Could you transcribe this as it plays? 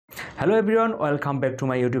Hello everyone, welcome back to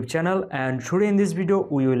my YouTube channel, and today in this video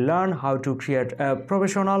we will learn how to create a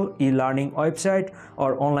professional e-learning website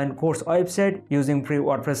or online course website using free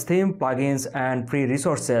WordPress theme, plugins and free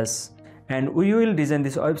resources. And we will design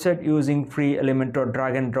this website using free Elementor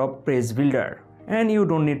drag and drop page builder. And you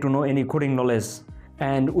don't need to know any coding knowledge.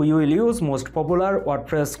 And we will use most popular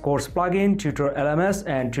WordPress course plugin, Tutor LMS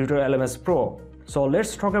and Tutor LMS Pro. So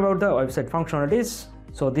let's talk about the website functionalities.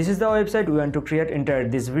 So this is the website we want to create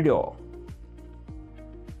inside this video.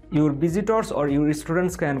 Your visitors or your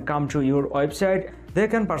students can come to your website. They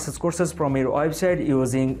can purchase courses from your website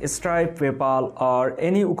using Stripe, PayPal or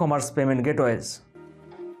any WooCommerce payment gateways.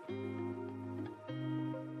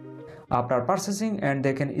 After purchasing, and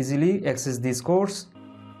they can easily access this course.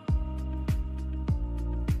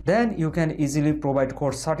 Then you can easily provide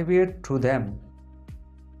course certificate to them.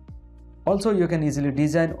 Also, you can easily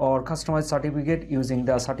design or customize certificate using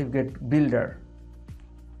the certificate builder.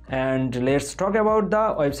 And let's talk about the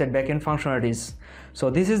website backend functionalities.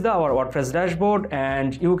 So this is our WordPress dashboard,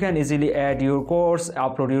 and you can easily add your course,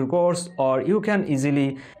 upload your course, or you can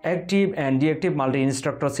easily active and deactive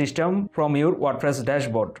multi-instructor system from your WordPress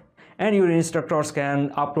dashboard. And your instructors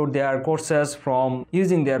can upload their courses from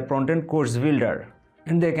using their front-end course builder,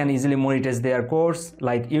 and they can easily monetize their course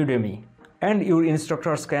like Udemy. And your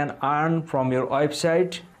instructors can earn from your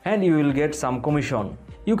website and you will get some commission.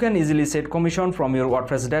 You can easily set commission from your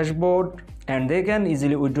WordPress dashboard, and they can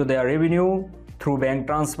easily withdraw their revenue through bank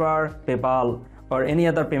transfer, PayPal or any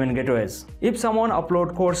other payment gateways. If someone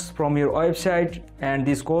upload course from your website, and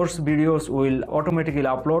these course videos will automatically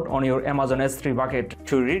upload on your Amazon S3 bucket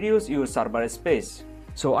to reduce your server space.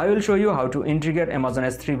 So I will show you how to integrate Amazon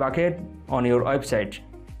S3 bucket on your website.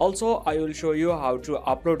 Also, I will show you how to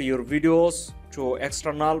upload your videos to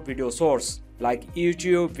external video source like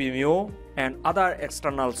YouTube, Vimeo and other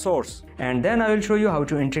external source. And then I will show you how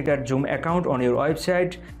to integrate Zoom account on your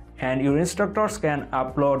website, and your instructors can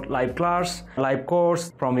upload live class, live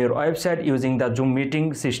course from your website using the Zoom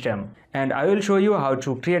meeting system. And I will show you how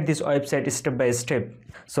to create this website step by step.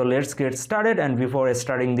 So let's get started, and before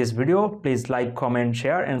starting this video, please like, comment,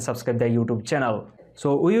 share and subscribe the YouTube channel.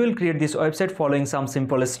 So we will create this website following some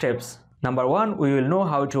simple steps. Number one, we will know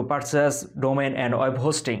how to purchase domain and web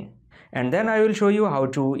hosting. And then I will show you how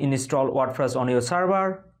to install WordPress on your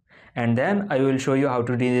server. And then I will show you how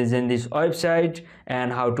to design this website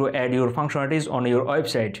and how to add your functionalities on your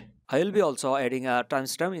website. I will be also adding a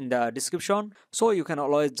timestamp in the description, so you can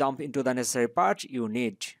always jump into the necessary part you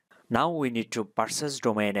need. Now we need to purchase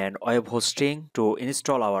domain and web hosting to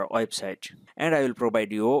install our website. And I will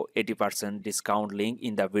provide you 80% discount link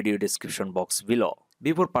in the video description box below.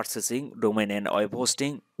 Before purchasing domain and web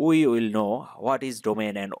hosting, we will know what is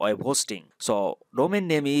domain and web hosting. So domain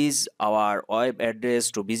name is our web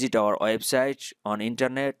address to visit our website on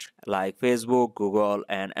internet like Facebook, Google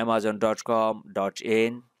and Amazon.com,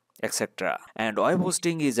 .in, etc. And web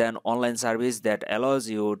hosting is an online service that allows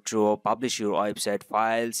you to publish your website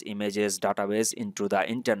files, images, database into the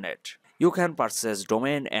internet. You can purchase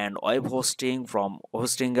domain and web hosting from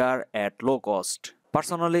Hostinger at low cost.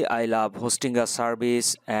 Personally, I love Hostinger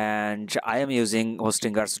service, and I am using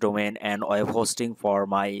Hostinger's domain and web hosting for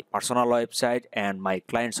my personal website and my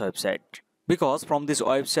client's website. Because from this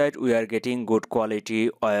website we are getting good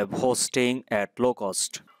quality web hosting at low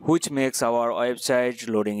cost, which makes our website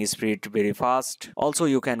loading speed very fast. Also,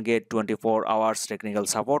 you can get 24 hours technical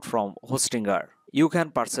support from Hostinger. You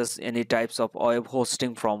can purchase any types of web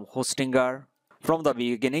hosting from Hostinger. From the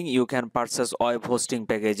beginning, you can purchase web hosting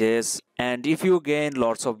packages, and if you gain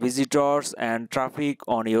lots of visitors and traffic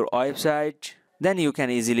on your website, then you can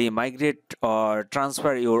easily migrate or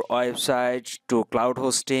transfer your website to cloud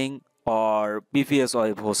hosting or BPS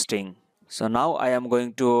web hosting. So now I am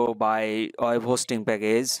going to buy web hosting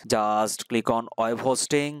package. Just click on web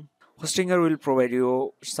hosting. Hostinger will provide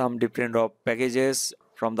you some different packages.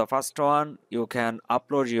 From the first one, you can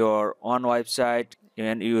upload your own website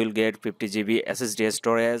and you will get 50 GB SSD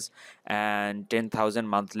storage and 10,000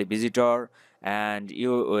 monthly visitor, and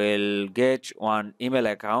you will get one email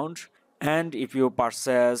account. And if you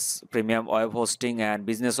purchase premium web hosting and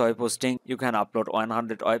business web hosting, you can upload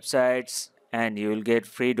 100 websites and you will get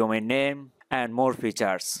free domain name and more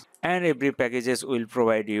features. And every packages will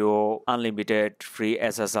provide you unlimited free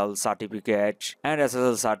SSL certificate, and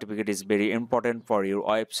SSL certificate is very important for your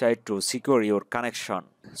website to secure your connection.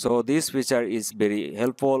 So this feature is very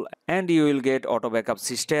helpful, and you will get auto backup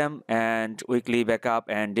system and weekly backup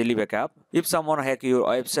and daily backup. If someone hack your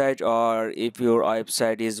website or if your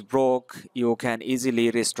website is broke, you can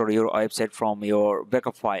easily restore your website from your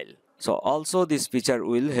backup file. So also this feature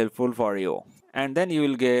will helpful for you. And then you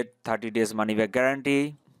will get 30 days money back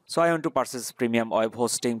guarantee. So I want to purchase premium web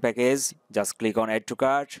hosting package. Just click on add to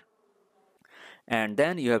cart, and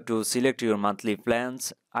then you have to select your monthly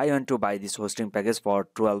plans. I want to buy this hosting package for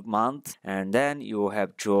 12 months, and then you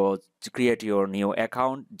have to create your new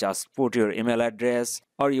account. Just put your email address,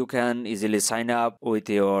 or you can easily sign up with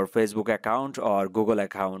your Facebook account or Google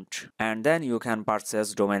account, and then you can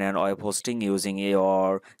purchase domain and web hosting using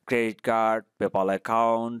your credit card, PayPal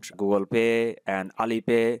account, Google Pay and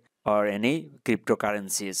Alipay, or any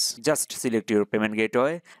cryptocurrencies. Just select your payment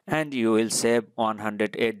gateway and you will save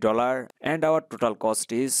 $108, and our total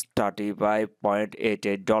cost is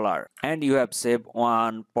 $35.88, and you have saved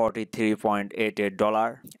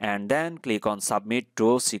 $143.88, and then click on submit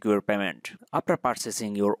to secure payment. After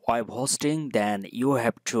purchasing your web hosting, then you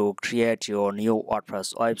have to create your new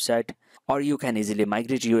WordPress website, or you can easily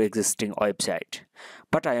migrate your existing website.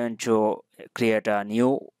 But I want to create a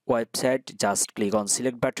new website. Just click on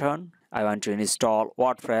select button. I want to install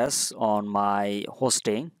WordPress on my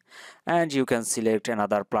hosting, and you can select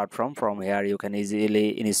another platform. From here you can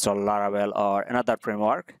easily install Laravel or another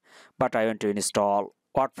framework, but I want to install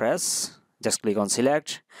WordPress. Just click on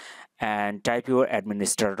select and type your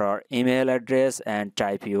administrator email address and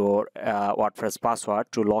type your WordPress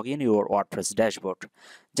password to log in your WordPress dashboard.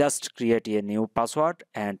 Just create a new password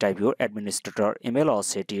and type your administrator email or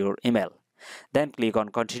set your email. Then click on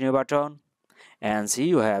continue button, and see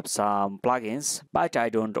you have some plugins, but I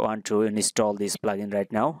don't want to install this plugin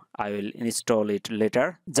right now. I will install it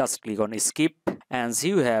later. Just click on skip, and see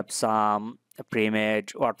you have some pre-made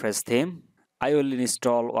WordPress theme. I will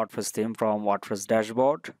install WordPress theme from WordPress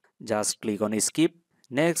dashboard. Just click on skip.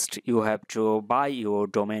 Next, you have to buy your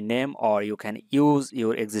domain name, or you can use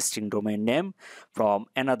your existing domain name from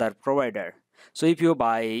another provider. So if you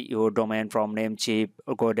buy your domain from Namecheap,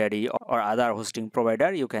 GoDaddy or other hosting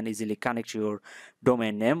provider, you can easily connect your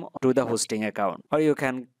domain name to the hosting account, or you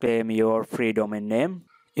can claim your free domain name.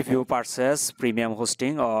 If you purchase premium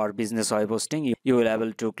hosting or business web hosting, you will be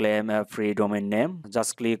able to claim a free domain name.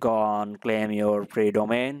 Just click on claim your free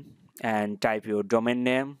domain and type your domain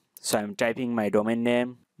name. So I'm typing my domain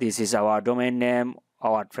name. This is our domain name,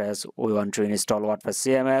 WordPress. We want to install WordPress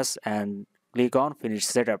CMS, and click on finish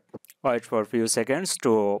setup. Wait for a few seconds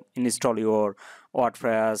to install your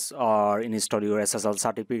WordPress or install your SSL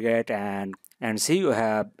certificate, and see you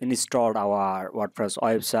have installed our WordPress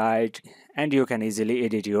website, and you can easily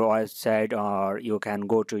edit your website, or you can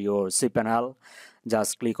go to your cPanel.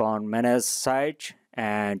 Just click on manage site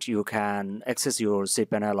and you can access your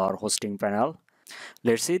cPanel or hosting panel.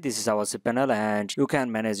 Let's see, this is our cPanel, and you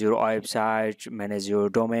can manage your website, manage your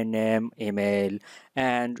domain name, email,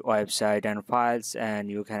 and website and files,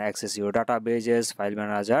 and you can access your databases, file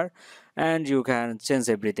manager, and you can change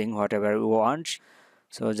everything whatever you want.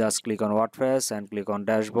 So just click on WordPress and click on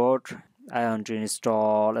dashboard. I want to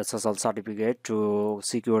install SSL certificate to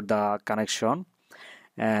secure the connection,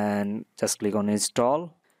 and just click on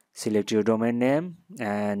install. Select your domain name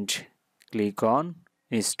and click on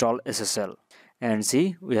install SSL. And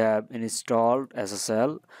see, we have installed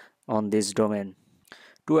SSL on this domain.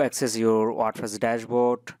 To access your WordPress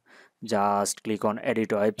dashboard, just click on edit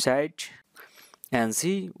website, and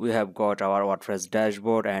see we have got our WordPress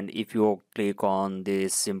dashboard. And if you click on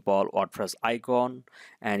this simple WordPress icon,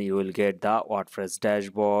 and you will get the WordPress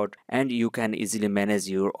dashboard, and you can easily manage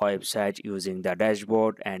your website using the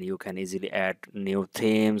dashboard, and you can easily add new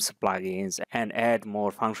themes, plugins, and add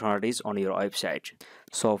more functionalities on your website.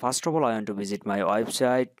 So first of all, I want to visit my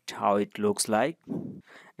website, how it looks like.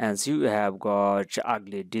 And see, we have got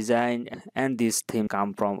ugly design, and this theme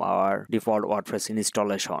come from our default WordPress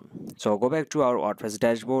installation. So go back to our WordPress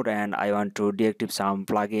dashboard, and I want to deactivate some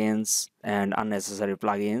plugins and unnecessary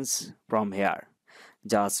plugins from here.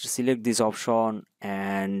 Just select this option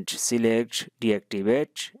and select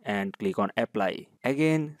deactivate and click on apply.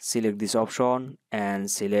 Again, select this option and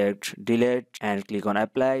select delete and click on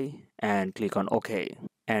apply and click on OK.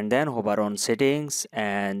 And then hover on settings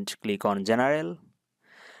and click on general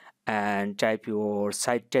and type your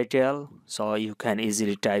site title. So you can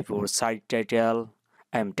easily type your site title.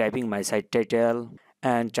 I'm typing my site title,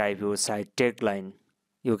 and type your site tagline.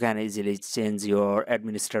 You can easily change your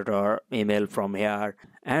administrator email from here,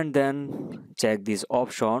 and then check this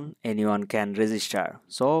option, anyone can register.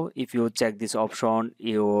 So if you check this option,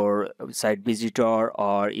 your site visitor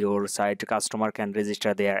or your site customer can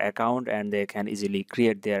register their account, and they can easily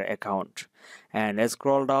create their account. And let's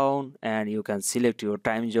scroll down, and you can select your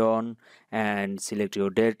time zone and select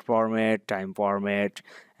your date format, time format,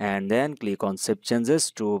 and then click on save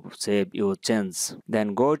changes to save your change.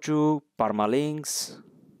 Then go to permalinks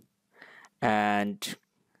and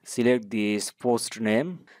select this post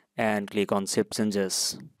name and click on save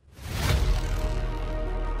changes.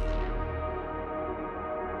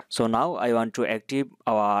 So now I want to active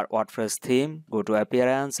our WordPress theme. Go to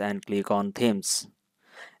appearance and click on themes,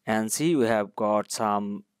 and see we have got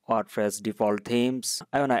some WordPress default themes.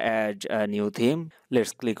 I want to add a new theme.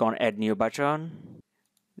 Let's click on add new button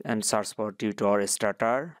and search for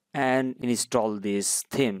TutorStarter and install this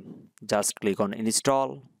theme. Just click on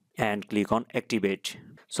install and click on activate.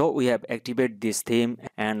 So we have activated this theme,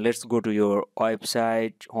 and let's go to your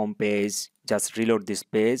website homepage. Just reload this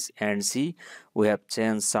page and see we have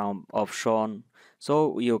changed some option.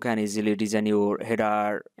 So you can easily design your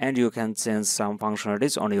header and you can change some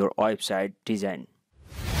functionalities on your website design.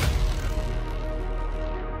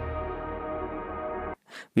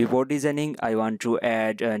 Before designing, I want to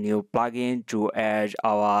add a new plugin to add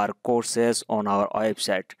our courses on our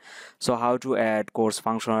website. So how to add course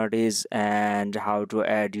functionalities and how to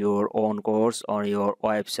add your own course on your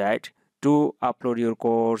website. To upload your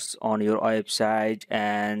course on your website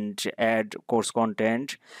and add course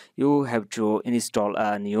content, you have to install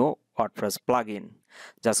a new WordPress plugin.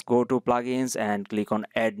 Just go to plugins and click on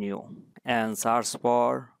add new and search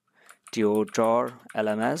for Tutor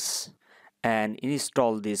LMS and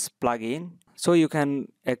install this plugin. So you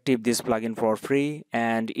can active this plugin for free,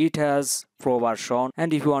 and it has pro version,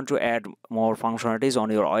 and if you want to add more functionalities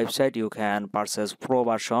on your website, you can purchase pro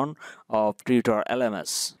version of Tutor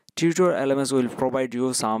LMS. Tutor LMS will provide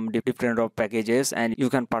you some different of packages, and you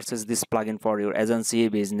can purchase this plugin for your agency,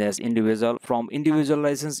 business, individual. From individual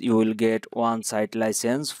license, you will get one site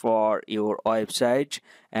license for your website,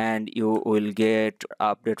 and you will get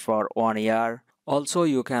update for 1 year. Also,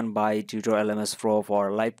 you can buy Tutor LMS Pro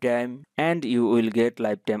for lifetime, and you will get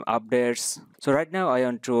lifetime updates. So right now I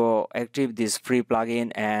want to active this free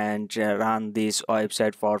plugin and run this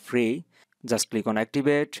website for free. Just click on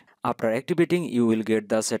activate. After activating, you will get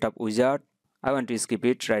the setup wizard. I want to skip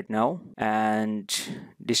it right now and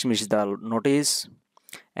dismiss the notice.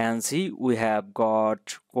 And see, we have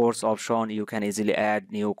got course option. You can easily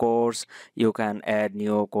add new course, you can add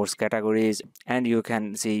new course categories, and you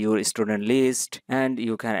can see your student list, and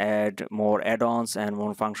you can add more add-ons and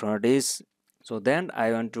more functionalities. So then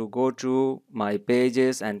I want to go to my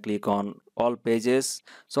pages and click on all pages.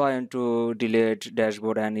 So I want to delete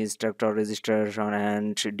dashboard and instructor registration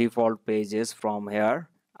and default pages from here.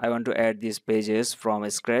 I want to add these pages from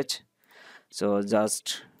scratch. So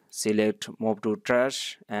just select move to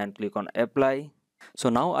trash and click on apply. So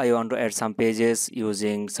now I want to add some pages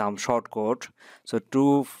using some shortcode. So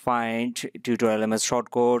to find Tutor LMS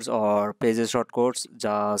shortcodes or pages shortcodes,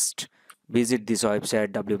 just visit this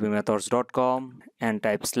website wpmethods.com and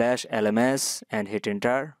type /LMS and hit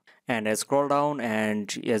enter. And I scroll down,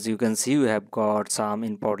 and as you can see, we have got some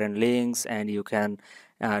important links, and you can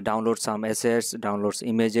download some assets, download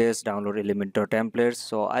images, download Elementor templates.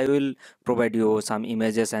 So I will provide you some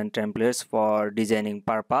images and templates for designing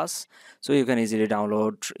purpose, so you can easily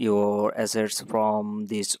download your assets from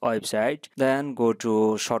this website. Then go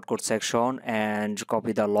to shortcode section and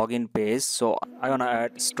copy the login page. So I want to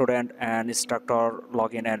add student and instructor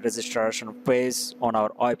login and registration page on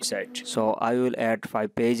our website. So I will add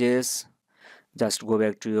 5 pages. Just go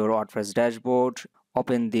back to your WordPress dashboard,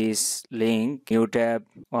 open this link, new tab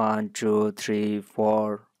 1 2 3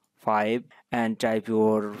 4 5, and type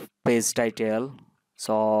your page title.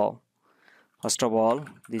 So first of all,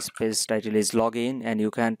 this page title is login, and you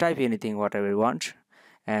can type anything whatever you want,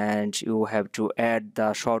 and you have to add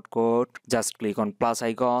the shortcode. Just click on plus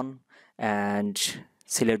icon and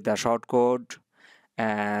select the shortcode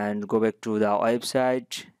and go back to the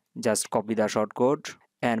website. Just copy the shortcode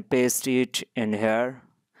and paste it in here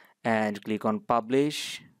and click on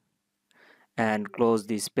publish and close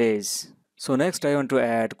this page. So next I want to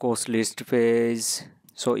add course list page.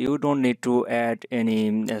 So you don't need to add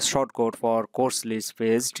any shortcode for course list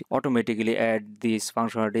page. Automatically add these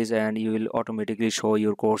functionalities and you will automatically show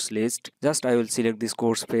your course list. Just I will select this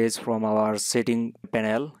course page from our setting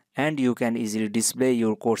panel, and you can easily display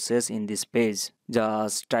your courses in this page.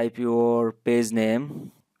 Just type your page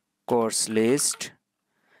name, course list,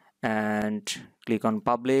 and click on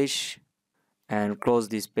publish and close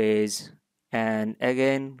this page, and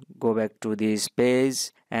again go back to this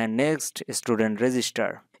page, and next student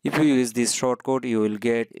register. If you use this shortcode, you will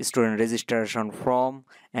get student registration form,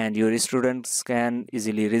 and your students can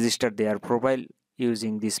easily register their profile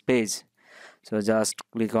using this page. So just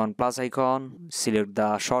click on plus icon, select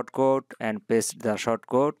the shortcode and paste the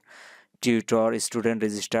shortcode tutor student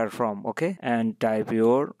register from, okay, and type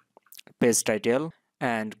your page title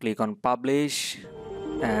and click on publish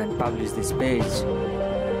and publish this page.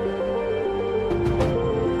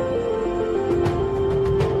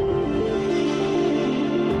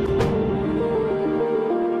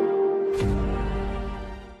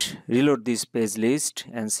 reload this page list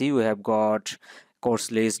and see we have got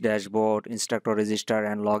course list, dashboard, instructor register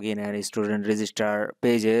and login and student register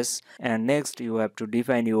pages. And next you have to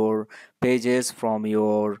define your pages from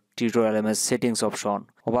your Tutor LMS settings option.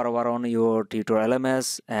 Hover over on your Tutor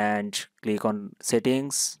LMS and click on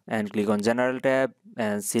settings and click on general tab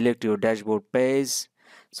and select your dashboard page.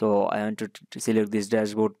 So I want to select this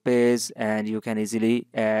dashboard page, and you can easily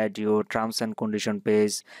add your terms and condition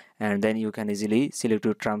page, and then you can easily select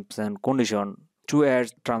your terms and condition. To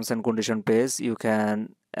add terms and condition page, you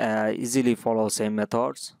can easily follow same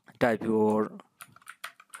methods. Type your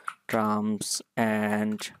terms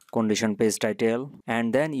and condition page title,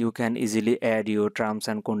 and then you can easily add your terms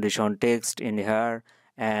and condition text in here,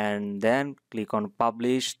 and then click on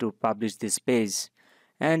publish to publish this page.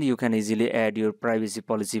 And you can easily add your privacy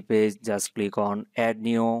policy page. Just click on add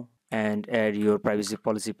new and add your privacy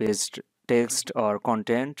policy page text or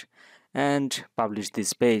content and publish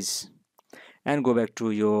this page. And go back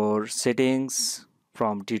to your settings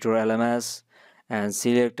from Tutor LMS and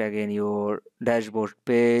select again your dashboard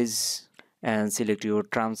page and select your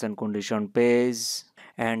terms and condition page,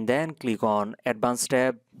 and then click on advanced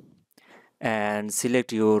tab and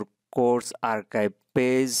select your course archive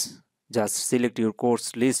page. Just select your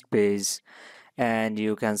course list page, and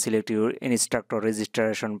you can select your instructor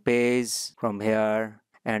registration page from here,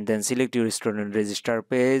 and then select your student register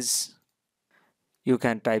page. You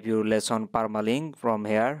can type your lesson permalink from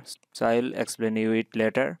here, so I'll explain you it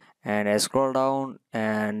later. And I scroll down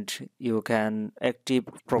and you can active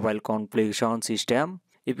profile configuration system.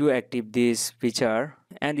 If you active this feature,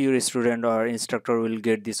 and your student or instructor will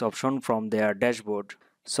get this option from their dashboard.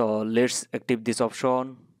 So let's active this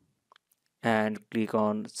option and click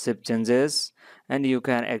on save changes, and you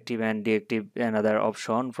can active and deactivate another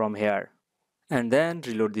option from here. And then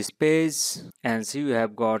reload this page and see we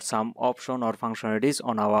have got some option or functionalities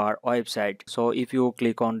on our website. So if you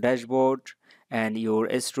click on dashboard, and your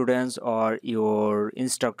students or your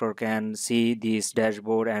instructor can see this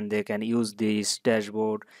dashboard, and they can use this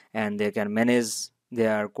dashboard and they can manage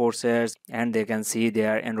their courses, and they can see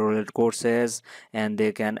their enrolled courses, and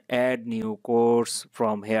they can add new course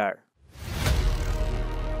from here.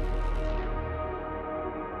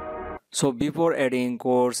 So before adding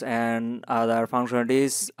course and other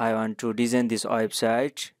functionalities, I want to design this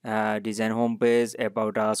website, design homepage,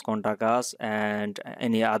 about us, contact us, and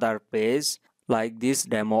any other page like this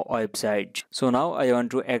demo website. So now I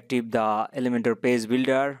want to active the Elementor page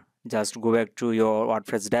builder. Just go back to your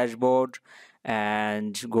WordPress dashboard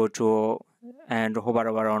and go to and hover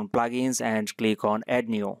over on plugins and click on add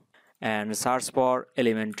new and search for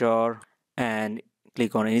Elementor and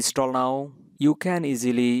click on install now. You can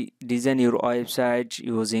easily design your website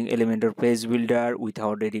using Elementor page builder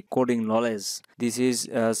without any coding knowledge. This is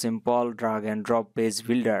a simple drag and drop page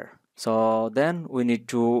builder. So then we need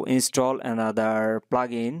to install another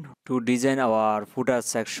plugin to design our footer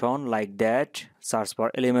section like that. Search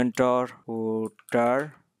for Elementor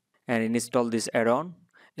footer and install this add-on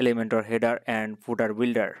Elementor header and footer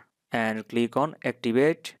builder, and click on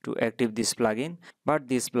activate to active this plugin. But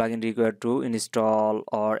this plugin required to install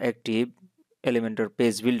or active Elementor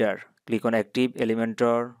page builder. Click on active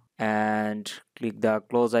Elementor and click the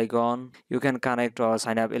close icon. You can connect or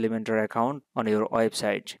sign up Elementor account on your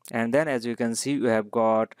website, and then as you can see you have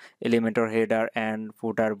got Elementor header and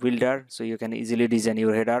footer builder, so you can easily design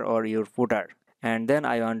your header or your footer. And then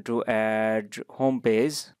I want to add home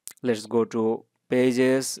page. Let's go to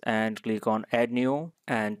pages and click on add new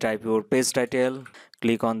and type your page title.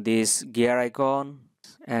 Click on this gear icon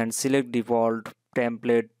and select default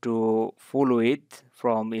template to full width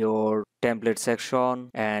from your template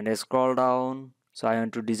section and scroll down. So I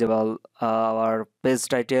want to disable our page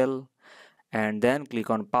title, and then click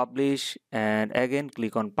on publish and again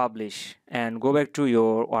click on publish and go back to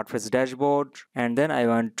your WordPress dashboard. And then I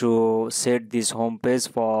want to set this home page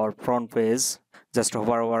for front page. Just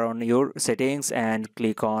hover over on your settings and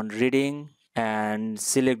click on reading and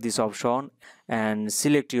select this option and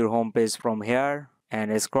select your home page from here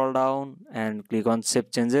and scroll down and click on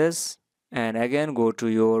save changes, and again go to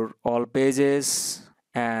your all pages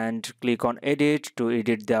and click on edit to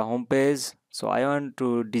edit the home page. So I want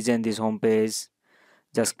to design this home page.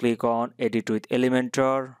 Just click on edit with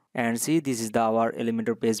Elementor and see this is our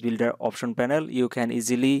Elementor page builder option panel. You can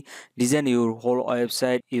easily design your whole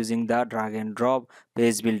website using the drag and drop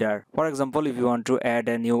page builder. For example, if you want to add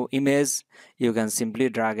a new image, you can simply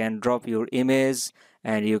drag and drop your image,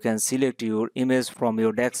 and you can select your image from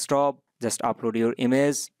your desktop. Just upload your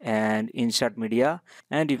image and insert media,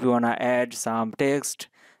 and if you want to add some text,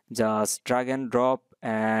 just drag and drop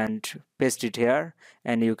and paste it here,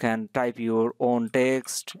 and you can type your own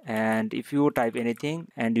text, and if you type anything,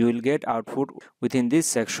 and you will get output within this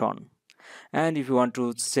section. And if you want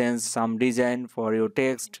to change some design for your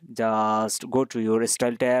text, just go to your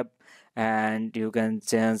style tab, and you can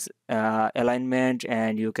change alignment,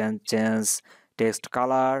 and you can change text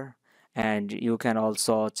color, and you can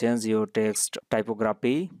also change your text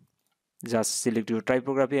typography. Just select your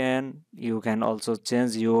typography, and you can also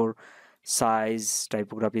change your size,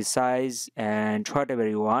 typography size, and whatever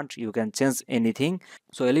you want, you can change anything.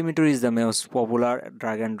 So Elementor is the most popular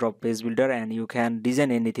drag and drop page builder, and you can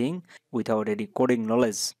design anything without any coding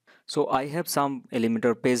knowledge. So I have some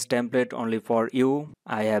Elementor page template only for you.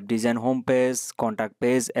 I have design home page, contact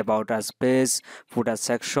page, about us page, footer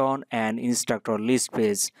section, and instructor list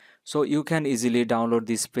page. So you can easily download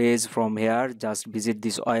this page from here. Just visit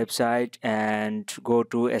this website and go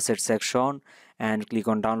to asset section and click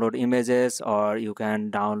on download images, or you can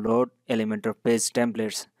download Elementor page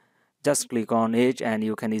templates. Just click on it and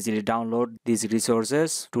you can easily download these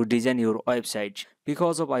resources to design your website.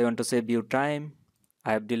 Because of I want to save you time,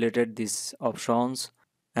 I have deleted these options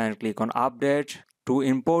and click on update. To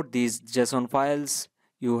import these JSON files,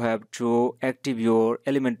 you have to active your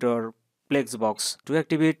Elementor flex box. To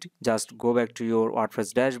activate, just go back to your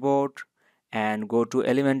WordPress dashboard and go to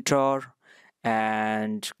Elementor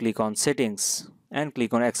and click on settings and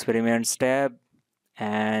click on experiments tab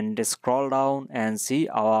and scroll down and see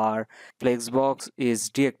our flexbox is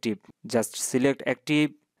deactive. Just select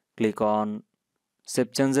active, click on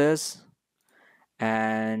save changes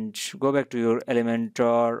and go back to your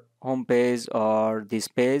Elementor homepage or this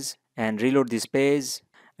page and reload this page,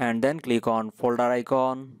 and then click on folder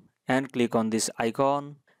icon and click on this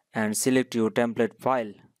icon and select your template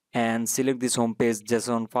file and select this homepage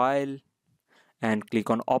JSON file and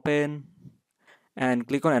click on open and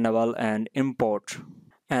click on enable and import,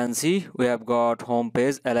 and see we have got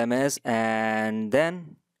homepage LMS, and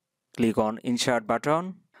then click on insert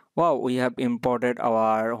button. Wow, we have imported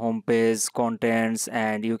our homepage contents,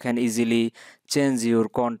 and you can easily change your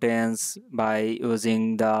contents by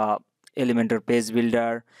using the Elementor page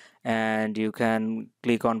builder. And you can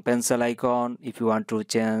click on pencil icon if you want to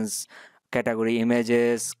change category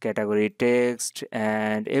images, category text,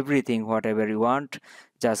 and everything whatever you want.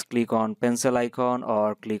 Just click on pencil icon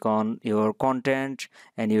or click on your content,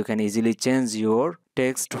 and you can easily change your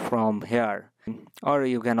text from here. Or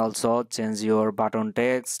you can also change your button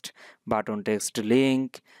text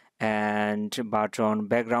link, and button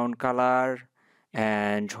background color,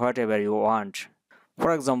 and whatever you want.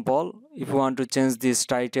 For example, if you want to change this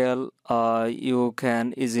title, you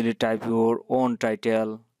can easily type your own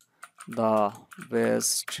title, the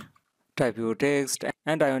best, type your text,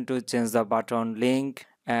 and I want to change the button link,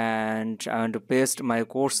 and I want to paste my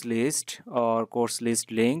course list or course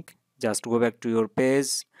list link. Just go back to your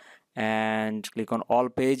page and click on all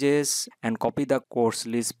pages and copy the course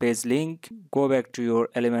list page link. Go back to your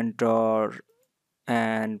Elementor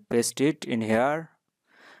and paste it in here,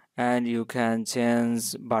 and you can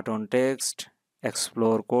change button text,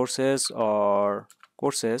 explore courses or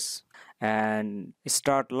courses, and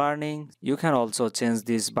start learning. You can also change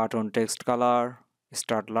this button text color,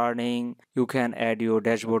 start learning. You can add your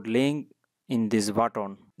dashboard link in this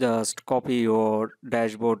button. Just copy your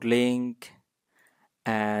dashboard link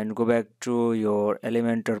and go back to your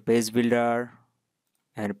Elementor page builder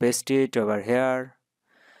and paste it over here,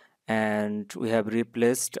 and we have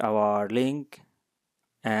replaced our link.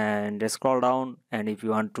 And scroll down, and if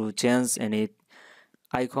you want to change any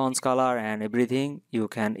icons color and everything, you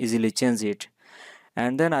can easily change it.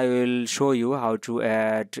 And then I will show you how to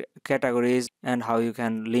add categories and how you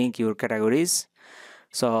can link your categories.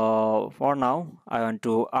 So for now I want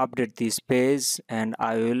to update this page, and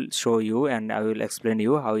I will show you and I will explain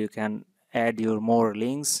you how you can add your more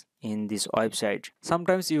links in this website.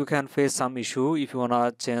 Sometimes you can face some issue if you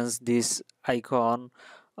wanna change this icon,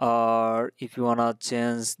 or if you wanna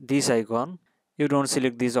change this icon, you don't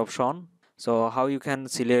select this option. So how you can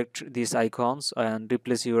select these icons and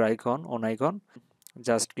replace your icon on icon?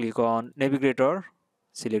 Just click on navigator,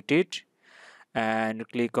 select it, and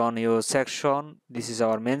click on your section. This is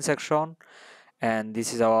our main section, and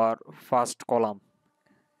this is our first column.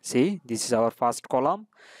 See, this is our first column,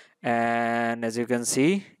 and as you can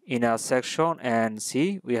see in our section, and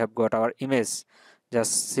see we have got our image.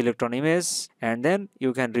 Just select on image, and then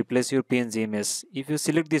you can replace your PNG image. If you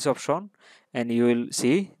select this option, and you will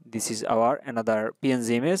see this is our another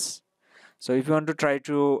PNG image. So if you want to try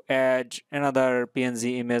to add another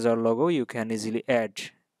PNG image or logo, you can easily add.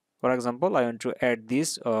 For example, I want to add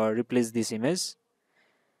this or replace this image.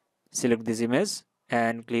 Select this image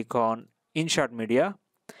and click on insert media,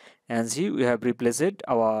 and see we have replaced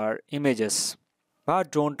our images.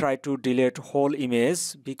 But don't try to delete whole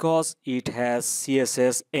image because it has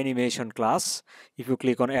CSS animation class. If you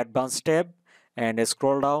click on advanced tab and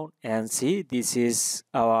scroll down and see, this is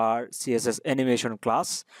our CSS animation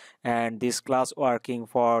class, and this class working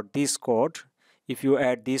for this code. If you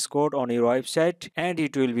add this code on your website, and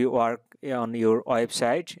it will be work on your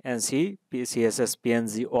website, and see CSS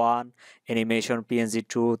png1 animation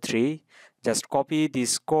png2 3. Just copy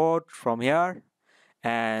this code from here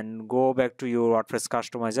and go back to your WordPress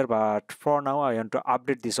customizer. But for now I want to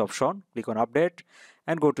update this option. Click on update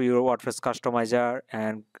and go to your WordPress customizer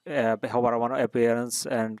and hover on appearance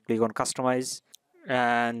and click on customize,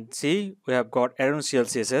 and see we have got Essential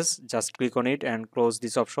CSS. Just click on it and close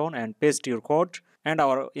this option and paste your code, and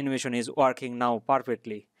our animation is working now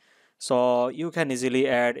perfectly. So you can easily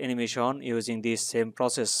add animation using this same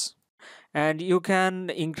process, and you can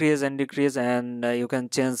increase and decrease, and you can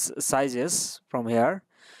change sizes from here.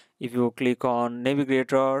 If you click on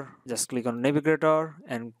navigator, just click on navigator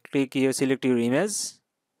and click here, select your image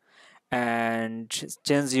and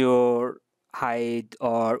change your height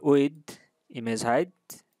or width, image height,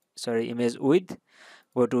 sorry, image width.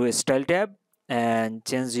 Go to style tab and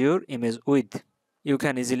change your image width. You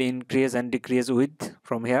can easily increase and decrease width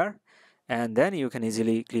from here, and then you can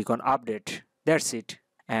easily click on update. That's it.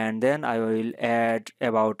 And then I will add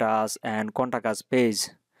about us and contact us page.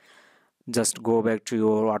 Just go back to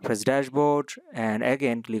your WordPress dashboard and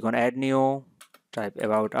again click on add new, type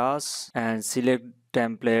about us and select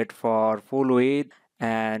template for full width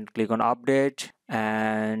and click on update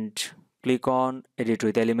and click on edit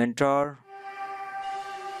with Elementor.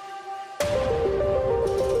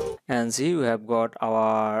 And see we have got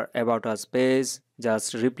our about us page.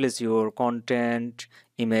 Just replace your content,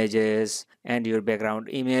 images and your background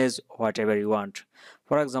image, whatever you want.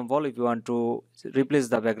 For example, if you want to replace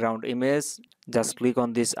the background image, just click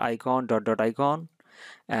on this icon, dot icon,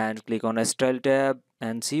 and click on style tab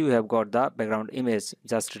and see we have got the background image.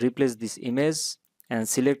 Just replace this image and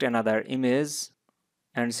select another image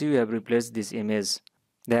and see we have replaced this image.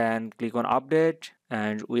 Then click on update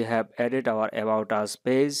and we have added our about us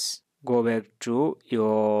page. Go back to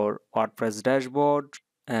your WordPress dashboard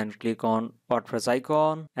and click on WordPress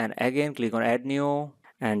icon and again click on add new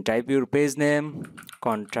and type your page name,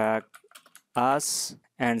 contact us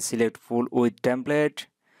and select full width template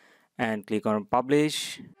and click on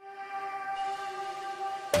publish.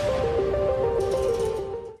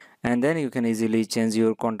 And then you can easily change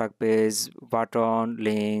your contact page, button,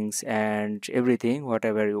 links and everything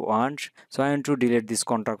whatever you want. So I want to delete this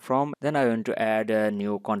contact form, then I want to add a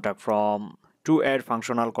new contact form. To add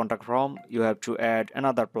functional contact form, you have to add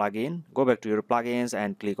another plugin. Go back to your plugins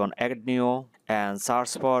and click on add new and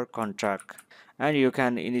search for contact, and you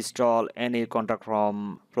can install any contact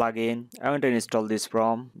form plugin. I want to install this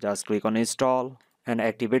from, just click on install and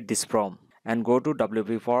activate this from and go to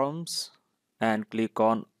WP forms and click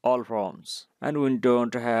on all forms, and we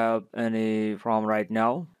don't have any form right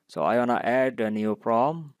now, so I wanna add a new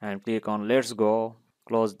form and click on let's go.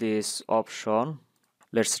 Close this option.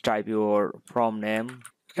 Let's type your form name.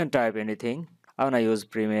 You can type anything. I wanna use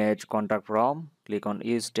pre-made contact form. Click on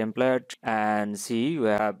use template and see we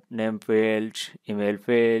have name field, email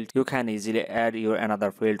field. You can easily add your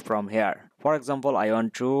another field from here. For example, I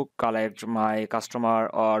want to collect my customer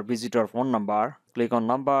or visitor phone number. Click on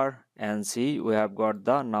number and see we have got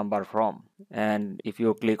the number from, and if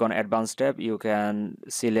you click on advanced tab you can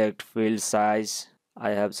select field size. I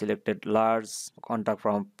have selected large, contact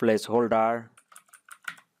from placeholder.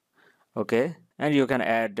 Okay, and you can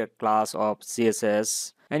add the class of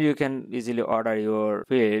CSS and you can easily order your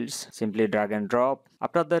fields. Simply drag and drop.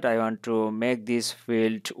 After that I want to make this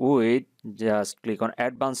field width. Just click on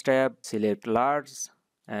advanced tab, select large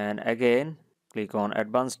and again click on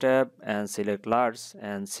advanced tab and select large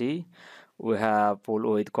and see we have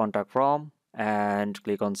full width contact from, and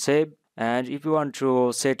click on save. And if you want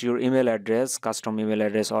to set your email address, custom email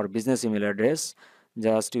address or business email address,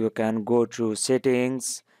 just you can go to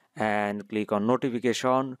settings and click on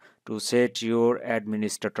notification to set your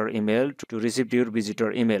administrator email to receive your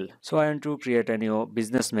visitor email. So I want to create a new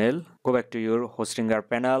business mail. Go back to your Hostinger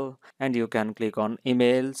panel and you can click on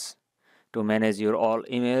emails to manage your all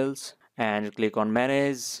emails and click on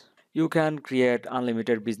manage. You can create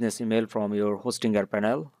unlimited business email from your Hostinger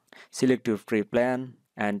panel. Select your free plan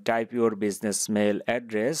and type your business mail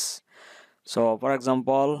address. So for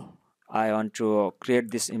example, I want to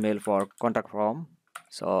create this email for contact form.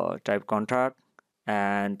 So type contact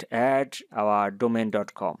and add our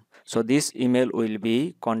domain.com. So this email will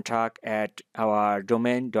be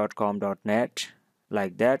contact@ourdomain.com.net.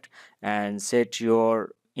 like that, and set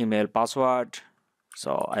your email password.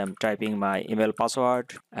 So I am typing my email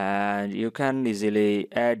password, and you can easily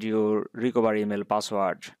add your recovery email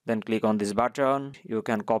password. Then click on this button. You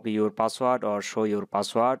can copy your password or show your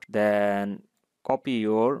password. Then copy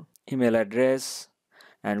your email address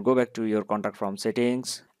and go back to your contact form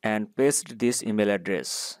settings and paste this email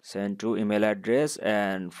address. Send to email address,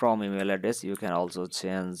 and from email address you can also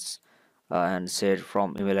change and set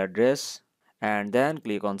from email address, and then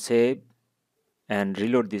click on save and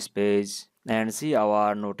reload this page, and see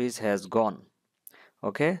our notice has gone.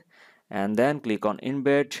 Okay, and then click on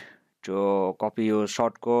embed to copy your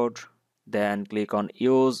shortcode. Then click on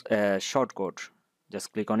use a shortcode.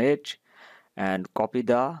 Just click on it and copy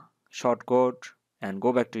the shortcode and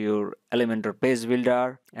go back to your Elementor page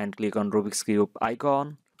builder and click on Rubik's Cube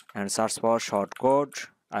icon and search for shortcode.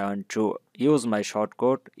 I want to use my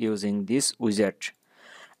shortcode using this widget,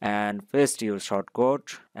 and paste your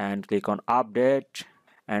shortcode and click on update,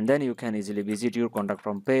 and then you can easily visit your contact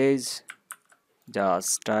form page.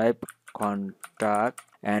 Just type contact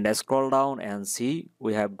and scroll down and see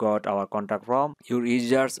we have got our contact form. Your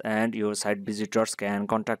users and your site visitors can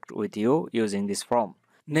contact with you using this form.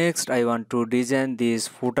 Next, I want to design this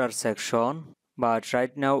footer section, but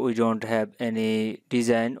right now we don't have any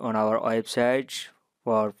design on our website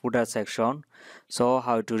for footer section. So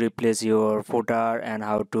how to replace your footer and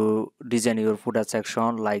how to design your footer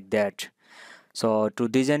section like that. So to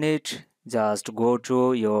design it, just go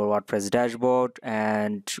to your WordPress dashboard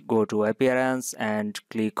and go to appearance and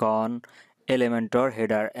click on Elementor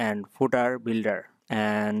header and footer builder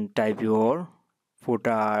and type your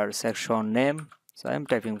footer section name. So I'm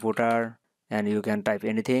typing footer, and you can type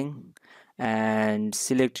anything, and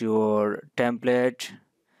select your template.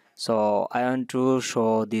 So I want to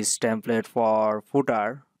show this template for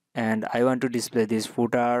footer, and I want to display this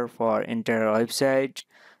footer for entire website.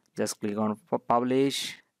 Just click on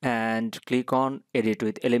publish and click on edit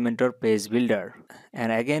with Elementor page builder,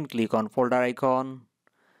 and again click on folder icon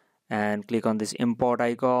and click on this import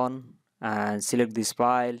icon and select this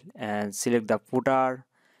file and select the footer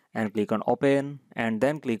and click on open, and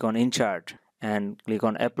then click on insert and click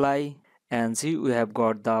on apply, and see we have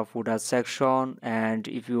got the footer section. And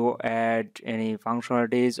if you add any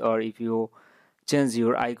functionalities or if you change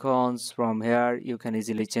your icons from here, you can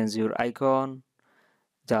easily change your icon.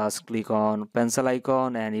 Just click on pencil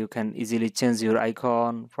icon and you can easily change your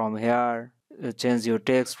icon from here. Change your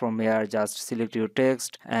text from here. Just select your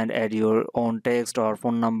text and add your own text or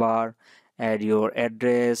phone number, add your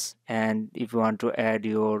address, and if you want to add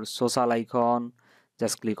your social icon,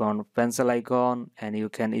 just click on pencil icon and you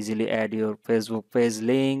can easily add your Facebook page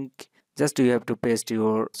link. Just you have to paste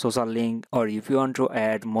your social link, or if you want to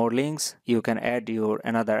add more links, you can add your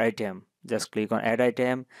another item. Just click on add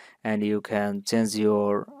item and you can change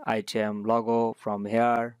your item logo from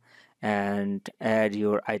here and add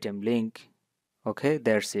your item link. Okay,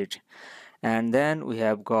 that's it. And then we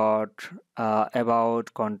have got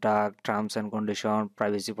about, contact, terms and condition,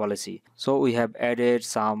 privacy policy. So we have added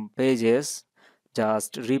some pages.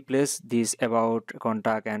 Just replace this about,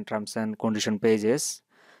 contact and terms and condition pages.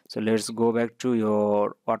 So let's go back to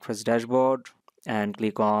your WordPress dashboard and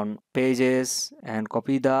click on pages and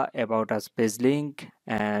copy the about us page link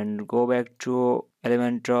and go back to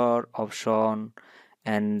Elementor option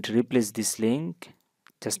and replace this link.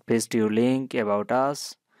 Just paste your link about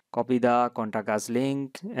us, copy the contact us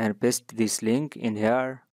link and paste this link in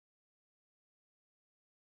here.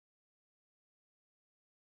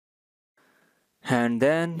 And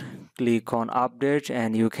then click on update,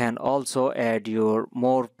 and you can also add your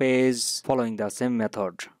more page following the same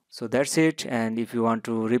method. So that's it. And if you want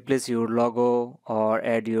to replace your logo or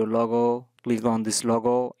add your logo, click on this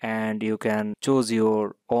logo and you can choose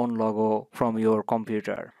your own logo from your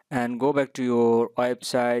computer and go back to your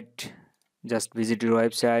website. Just visit your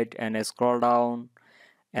website and scroll down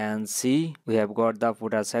and see we have got the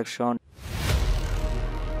footer section.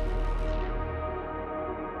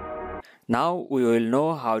 Now we will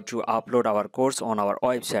know how to upload our course on our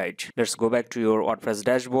website. Let's go back to your WordPress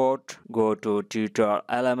dashboard, go to Tutor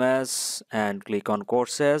LMS and click on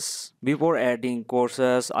courses. Before adding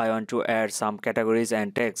courses, I want to add some categories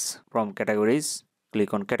and tags. From categories,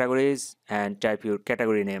 click on categories and type your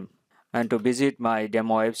category name. And to visit my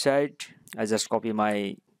demo website, I just copy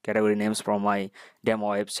my category names from my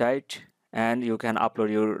demo website, and you can upload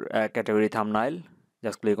your category thumbnail.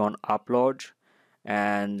 Just click on upload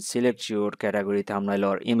and select your category thumbnail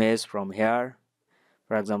or image from here.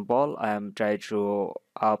 For example, I am trying to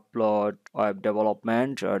upload web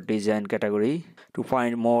development or design category. To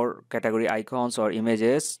find more category icons or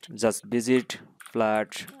images, just visit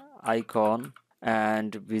flat icon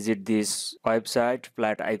and visit this website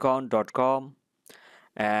flaticon.com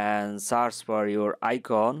and search for your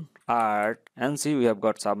icon art, and see we have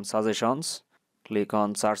got some suggestions. Click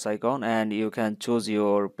on search icon and you can choose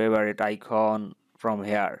your favorite icon from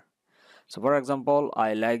here. So for example,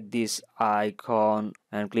 I like this icon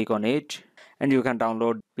and click on it, and you can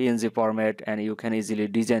download PNG format and you can easily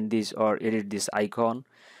design this or edit this icon.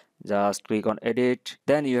 Just click on edit,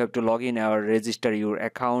 then you have to log in or register your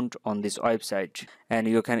account on this website, and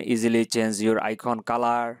you can easily change your icon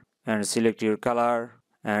color and select your color,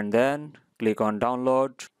 and then click on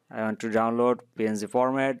download. I want to download PNG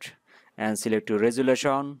format and select your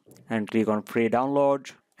resolution and click on free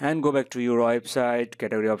download, and go back to your website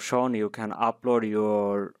category option. You can upload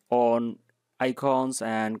your own icons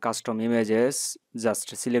and custom images.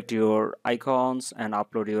 Just select your icons and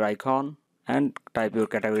upload your icon and type your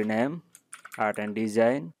category name, art and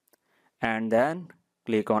design, and then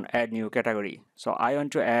click on add new category. So I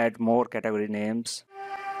want to add more category names.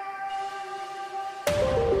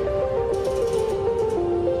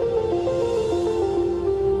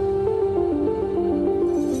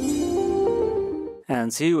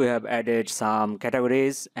 And see, we have added some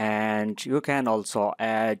categories, and you can also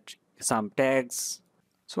add some tags.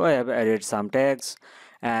 So I have added some tags,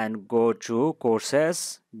 and go to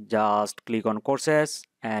courses. Just click on courses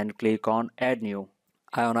and click on add new.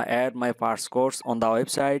 I want to add my first course on the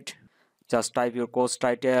website. Just type your course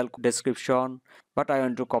title, description, but I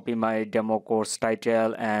want to copy my demo course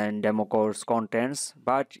title and demo course contents,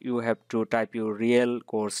 but you have to type your real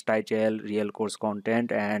course title, real course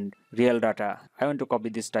content and real data. I want to copy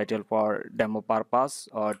this title for demo purpose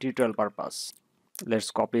or tutorial purpose. Let's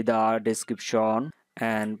copy the description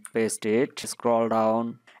and paste it. Scroll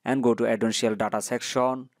down and go to essential data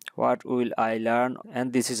section. What will I learn?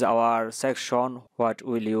 And this is our section, what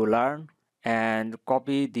will you learn? And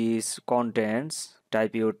copy these contents,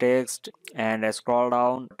 type your text and scroll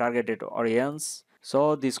down targeted audience.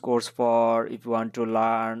 So this course for if you want to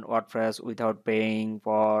learn WordPress without paying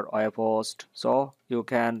for web host, so you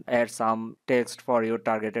can add some text for your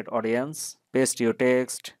targeted audience. Paste your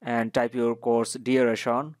text and type your course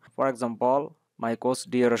duration. For example, my course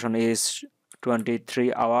duration is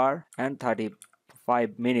 23 hours and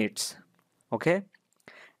 35 minutes. Okay,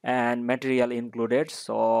 and material included.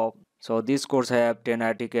 So this course have 10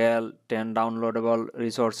 article, 10 downloadable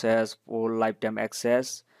resources, full lifetime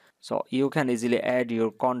access. So you can easily add your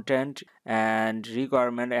content and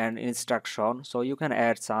requirement and instruction. So you can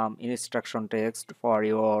add some instruction text for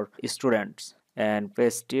your students and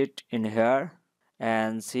paste it in here.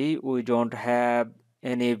 And see, we don't have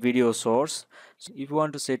any video source. So if you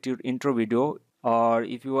want to set your intro video, or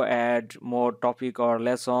if you add more topic or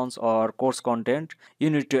lessons or course content, you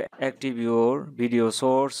need to active your video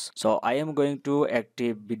source. So I am going to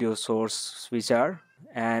active video source feature,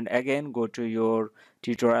 and again go to your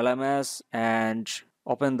Tutor LMS and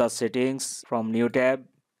open the settings from new tab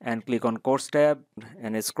and click on course tab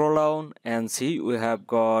and scroll down and see we have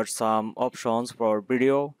got some options for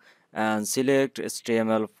video, and select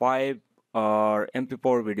HTML5 or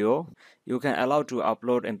MP4 video. You can allow to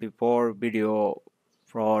upload MP4 video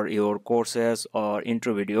for your courses or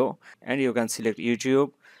intro video, and you can select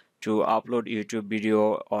YouTube to upload YouTube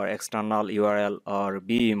video or external URL or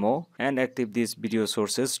BMO, and active these video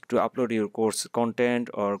sources to upload your course content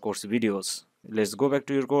or course videos. Let's go back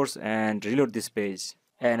to your course and reload this page,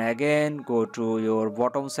 and again go to your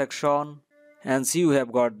bottom section and see you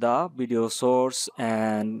have got the video source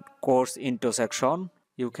and course intro section.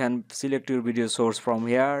 You can select your video source from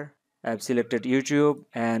here. I've selected YouTube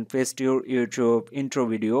and paste your YouTube intro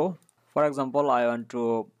video. For example, I want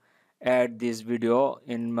to add this video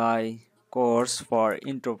in my course for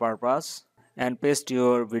intro purpose, and paste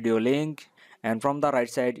your video link, and from the right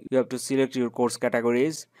side you have to select your course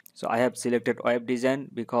categories. So I have selected web design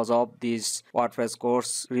because of this WordPress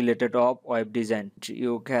course related of web design.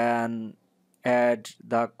 You can add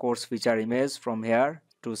the course feature image from here.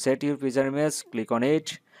 To set your feature image, click on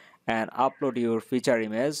it and upload your feature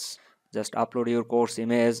image. Just upload your course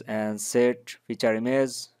image and set feature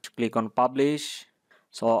image. Click on publish.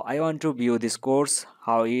 So I want to view this course,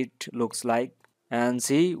 how it looks like, and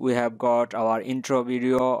see we have got our intro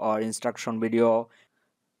video or instruction video.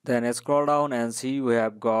 Then scroll down and see we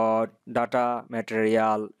have got data,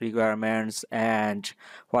 material, requirements and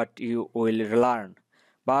what you will learn,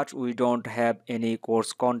 but we don't have any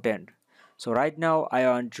course content. So right now I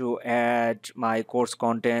want to add my course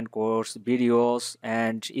content, course videos,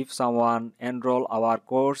 and if someone enroll our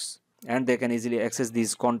course, and they can easily access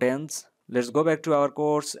these contents. Let's go back to our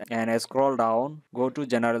course and scroll down, go to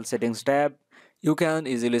general settings tab. You can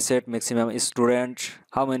easily set maximum student,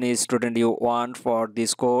 how many student you want for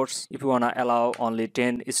this course. If you wanna allow only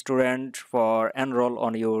 10 students for enroll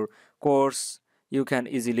on your course, you can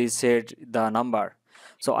easily set the number.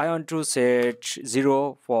 So I want to set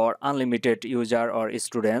 0 for unlimited user or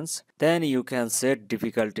students. Then you can set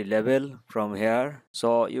difficulty level from here.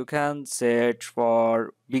 So you can set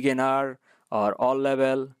for beginner or all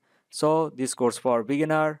level. So this course for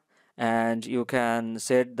beginner, and you can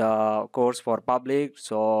set the course for public.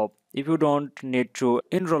 So if you don't need to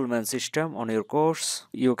enrollment system on your course,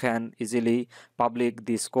 you can easily public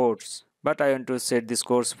this course, but I want to set this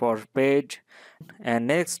course for paid. And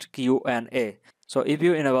next, Q&A. So if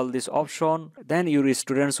you enable this option, then your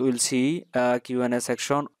students will see a Q&A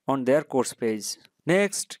section on their course page.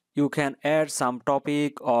 Next, you can add some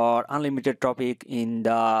topic or unlimited topic in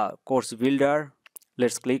the course builder.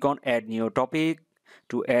 Let's click on add new topic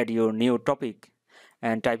to add your new topic,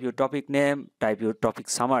 and type your topic name, type your topic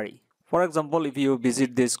summary. For example, if you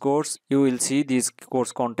visit this course, you will see these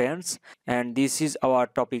course contents, and this is our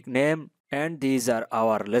topic name, and these are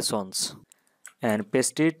our lessons. And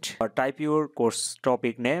paste it, or type your course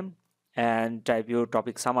topic name and type your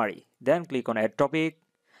topic summary. Then click on add topic,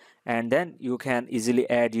 and then you can easily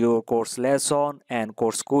add your course lesson and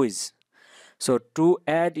course quiz. So to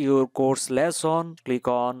add your course lesson, click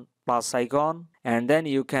on plus icon, and then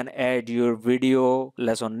you can add your video,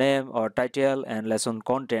 lesson name or title, and lesson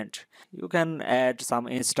content. You can add some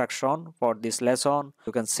instruction for this lesson.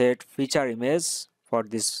 You can set feature image for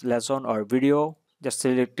this lesson or video. Just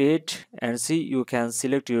select it, and see, you can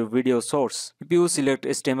select your video source. If you select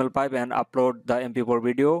HTML5 and upload the MP4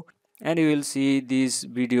 video, and you will see these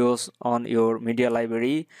videos on your media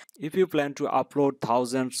library. If you plan to upload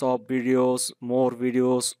thousands of videos, more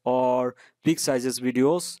videos, or big sizes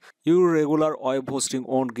videos, your regular web hosting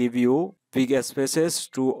won't give you big spaces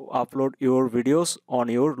to upload your videos on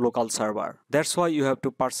your local server. That's why you have to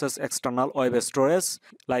purchase external web storage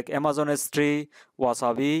like Amazon S3,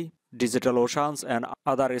 Wasabi, DigitalOcean, and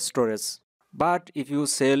other storage. But if you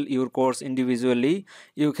sell your course individually,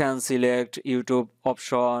 you can select YouTube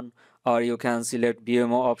option, or you can select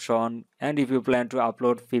BMO option, and if you plan to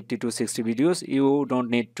upload 50 to 60 videos, you don't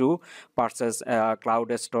need to purchase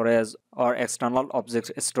cloud storage or external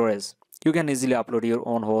object storage. You can easily upload your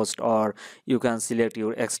own host, or you can select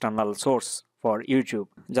your external source for YouTube.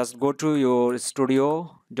 Just go to your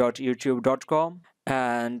studio.youtube.com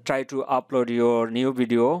and try to upload your new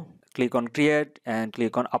video. Click on create and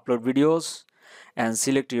click on upload videos and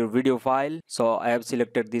select your video file. So I have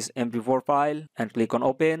selected this MP4 file and click on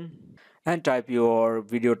open, and type your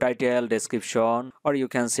video title, description, or you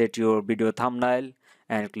can set your video thumbnail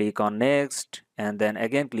and click on next, and then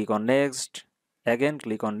again click on next, again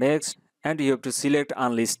click on next, and you have to select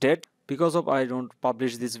unlisted because of I don't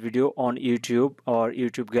publish this video on YouTube or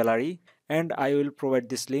YouTube gallery, and I will provide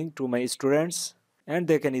this link to my students and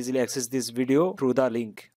they can easily access this video through the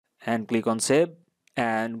link. And click on save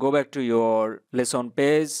and go back to your lesson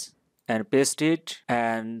page and paste it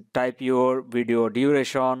and type your video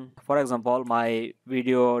duration. For example, my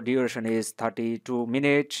video duration is 32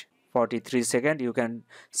 minutes 43 seconds. You can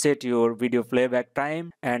set your video playback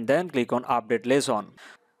time and then click on update lesson.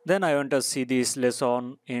 Then I want to see this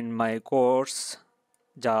lesson in my course.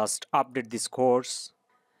 Just update this course,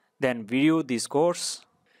 then view this course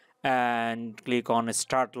and click on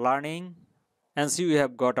start learning, and see we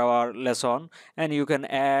have got our lesson, and you can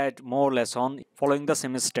add more lesson following the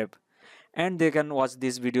same step, and they can watch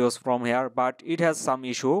these videos from here. But it has some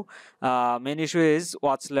issue. Main issue is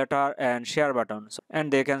watch later and share button,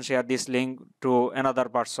 and they can share this link to another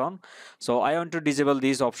person. So I want to disable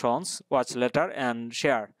these options, watch later and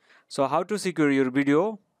share. So how to secure your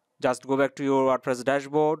video? Just go back to your WordPress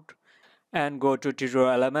dashboard and go to Tutor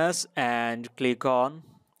LMS and click on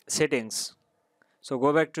settings. So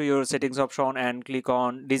go back to your settings option and click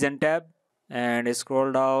on design tab and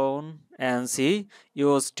scroll down and see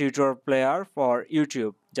use tutor player for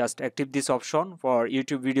YouTube. Just active this option for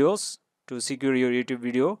YouTube videos to secure your YouTube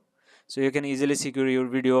video. So you can easily secure your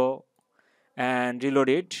video and reload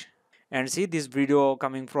it and see this video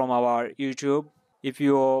coming from our YouTube. If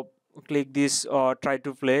you click this or try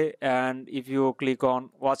to play, and if you click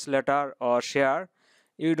on watch later or share,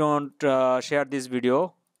 you don't share this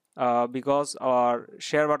video because our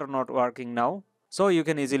share button not working now. So you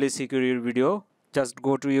can easily secure your video. Just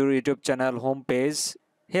go to your YouTube channel home page.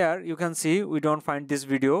 Here you can see we don't find this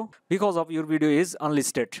video because of your video is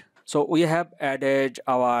unlisted. So we have added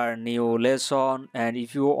our new lesson, and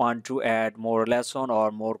if you want to add more lesson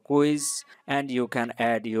or more quiz, and you can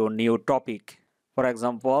add your new topic. For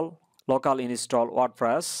example, local install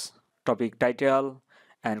WordPress, topic title,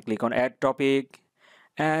 and click on add topic,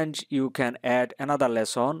 and you can add another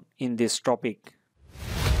lesson in this topic.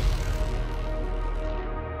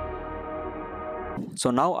 So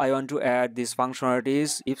now I want to add these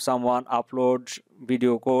functionalities. If someone uploads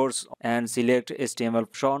video course and select HTML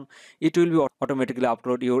option, it will be automatically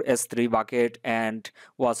upload your S3 bucket and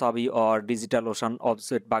Wasabi or DigitalOcean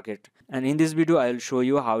offset bucket. And in this video I will show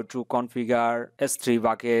you how to configure S3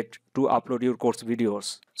 bucket to upload your course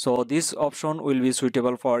videos. So this option will be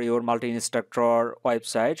suitable for your multi-instructor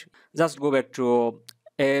website. Just go back to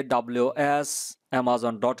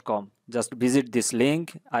AWSamazon.com. Just visit this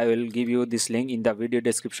link. I will give you this link in the video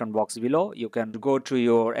description box below. You can go to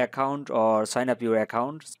your account or sign up your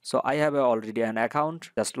account. So I have already an account.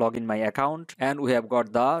 Just log in my account, and we have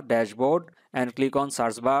got the dashboard, and click on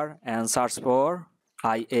search bar and search for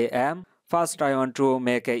IAM. First I want to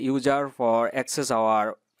make a user for access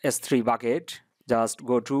our S3 bucket. Just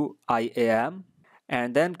go to IAM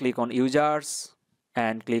and then click on users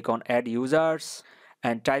and click on add users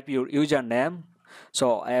and type your username.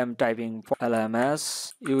 So I am typing for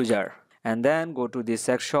LMS user, and then go to this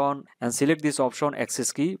section and select this option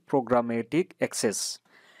access key programmatic access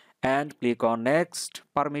and click on next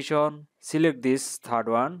permission. Select this third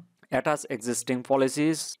one, attach existing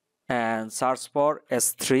policies, and search for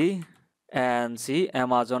S3 and see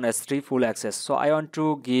Amazon S3 full access. So I want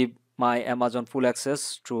to give my Amazon full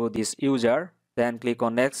access to this user. Then click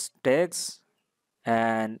on next text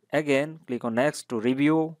and again click on next to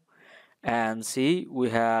review, and see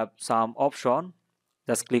we have some option.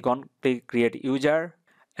 Just click on create user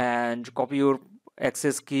and copy your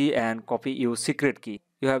access key and copy your secret key.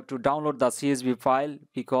 You have to download the CSV file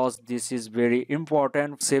because this is very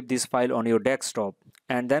important. Save this file on your desktop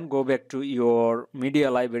and then go back to your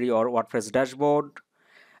media library or WordPress dashboard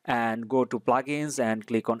and go to plugins and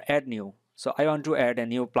click on add new. So I want to add a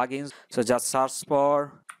new plugin, so just search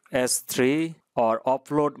for S3 or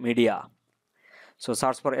upload media. So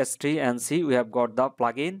search for S3 and see we have got the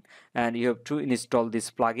plugin, and you have to install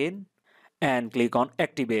this plugin and click on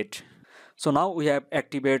activate. So now we have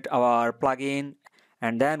activate our plugin,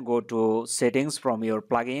 and then go to settings from your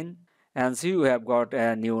plugin and see we have got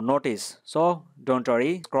a new notice. So don't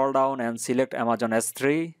worry, scroll down and select Amazon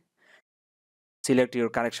S3. Select your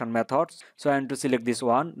connection methods. So I want to select this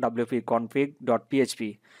one,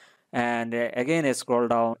 wp-config.php, and again scroll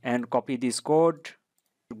down and copy this code.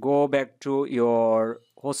 Go back to your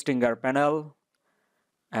hostinger panel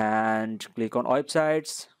and click on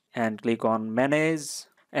websites and click on manage,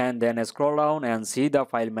 and then scroll down and see the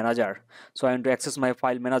file manager. So I want to access my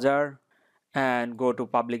file manager and go to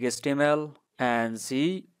public HTML and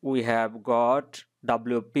see we have got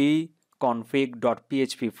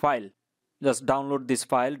wp-config.php file. Just download this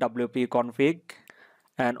file wp-config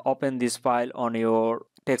and open this file on your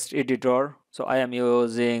text editor. So I am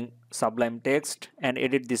using Sublime Text, and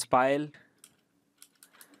edit this file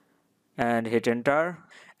and hit enter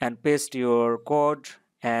and paste your code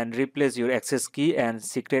and replace your access key and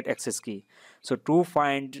secret access key. So to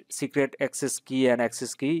find secret access key and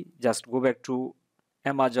access key, just go back to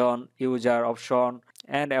Amazon user option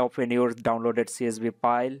and open your downloaded CSV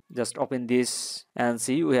file. Just open this and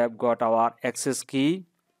see we have got our access key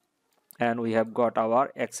and we have got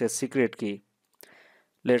our access secret key.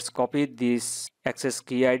 Let's copy this access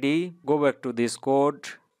key ID, go back to this code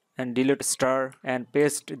and delete star and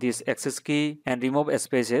paste this access key and remove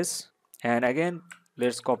spaces, and again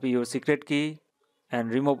let's copy your secret key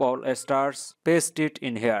and remove all stars, paste it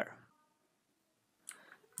in here.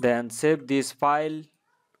 Then save this file,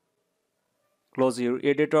 close your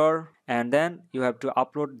editor, and then you have to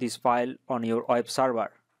upload this file on your web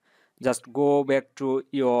server. Just go back to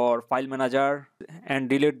your file manager and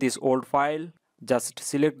delete this old file. Just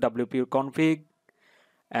select wp-config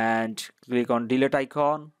and click on delete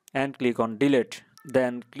icon and click on delete.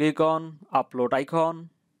 Then click on upload icon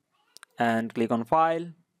and click on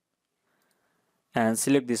file and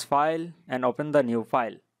select this file and open the new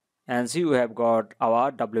file, and see we have got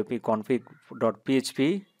our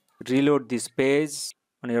wp-config.php. Reload this page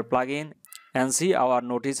on your plugin and see our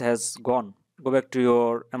notice has gone. Go back to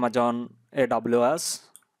your Amazon AWS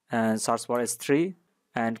and search for S3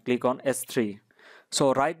 and click on S3.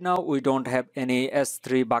 So right now we don't have any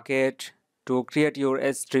S3 bucket. To create your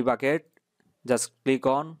S3 bucket, just click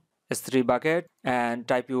on S3 bucket and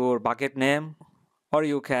type your bucket name, or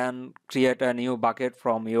you can create a new bucket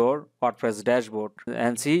from your WordPress dashboard,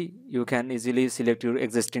 and see you can easily select your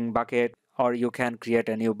existing bucket, or you can create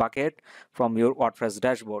a new bucket from your WordPress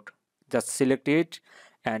dashboard. Just select it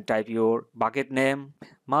and type your bucket name.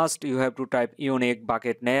 Must you have to type unique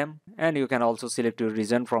bucket name, and you can also select your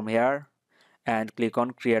region from here and click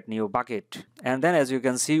on create new bucket. And then as you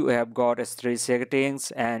can see, we have got S3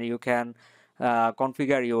 settings, and you can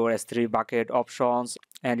configure your S3 bucket options,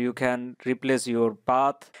 and you can replace your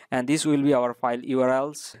path, and this will be our file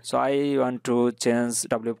URLs. So I want to change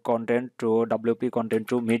WP content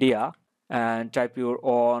to media and type your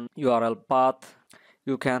own URL path.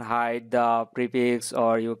 You can hide the prefix,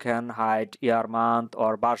 or you can hide year, month,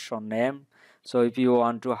 or version name. So if you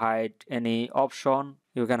want to hide any option,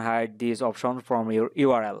 you can hide this option from your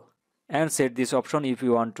URL, and set this option if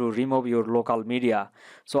you want to remove your local media.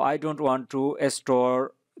 So I don't want to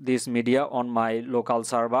store this media on my local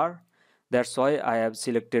server. That's why I have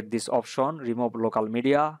selected this option, remove local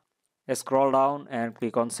media. Scroll down and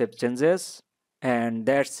click on save changes, and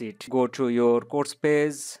that's it. Go to your course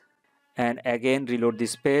page and again reload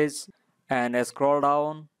this page and scroll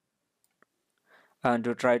down, and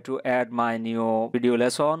to try to add my new video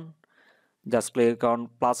lesson, just click on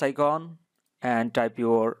plus icon and type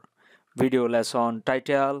your video lesson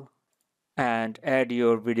title and add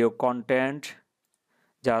your video content.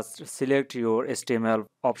 Just select your HTML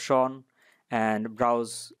option and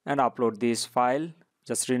browse and upload this file.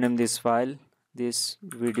 Just rename this file, this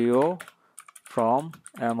video from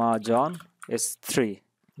Amazon S3.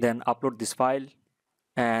 Then upload this file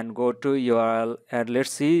and go to URL, and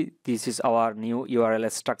let's see, this is our new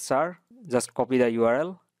URL structure. Just copy the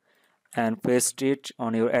URL and paste it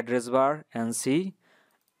on your address bar, and see,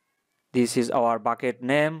 this is our bucket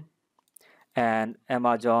name and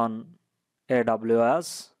Amazon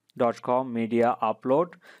AWS.com media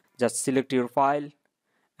upload. Just select your file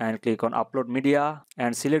and click on upload media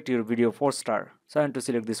and select your video poster. So I'm going to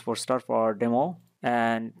select this poster for demo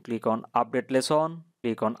and click on update lesson,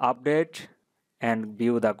 click on update and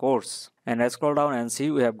view the course, and I scroll down and see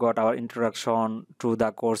we have got our introduction to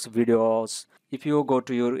the course videos. If you go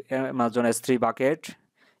to your Amazon S3 bucket,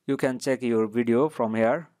 you can check your video from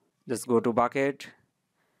here. Just go to bucket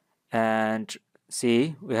and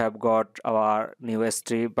see we have got our new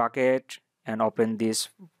S3 bucket, and open this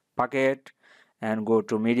bucket and go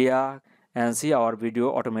to media and see our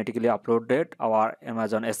video automatically uploaded our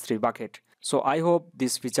Amazon S3 bucket. So I hope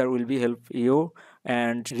this feature will be help you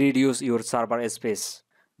and reduce your server space.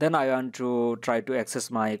 Then I want to try to access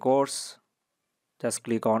my course. Just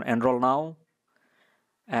click on enroll now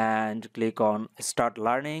and click on start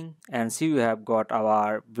learning, and see we have got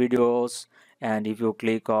our videos. And if you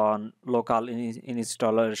click on local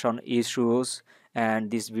installation issues and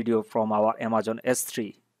this video from our Amazon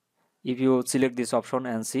S3, if you select this option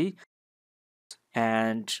and see,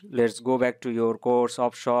 and let's go back to your course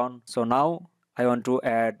option. So now I want to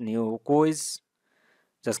add new quiz.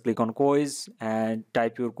 Just click on quiz and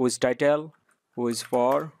type your quiz title, quiz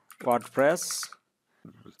for WordPress.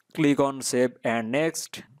 Click on save and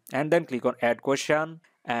next, and then click on add question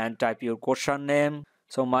and type your question name.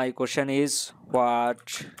 So my question is,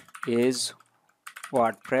 what is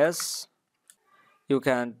WordPress? You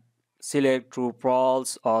can select true,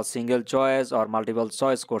 false, or single choice or multiple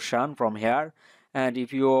choice question from here. And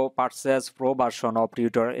if you purchase pro version of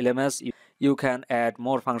Tutor LMS, you can add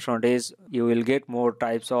more functionalities. You will get more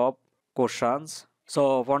types of questions.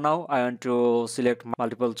 So for now I want to select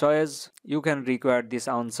multiple choice. You can require this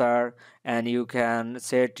answer and you can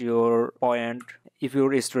set your point. If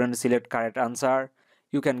your student select correct answer,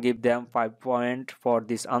 you can give them 5 points for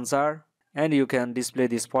this answer, and you can display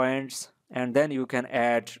these points, and then you can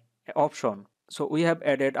add option. So we have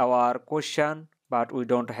added our question, but we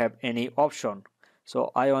don't have any option.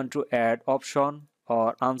 So I want to add option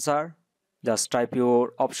or answer. Just type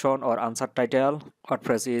your option or answer title.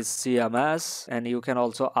 WordPress is CMS, and you can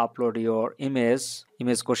also upload your image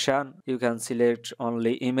question. You can select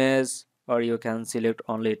only image, or you can select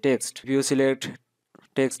only text. If you select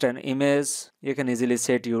text and image, you can easily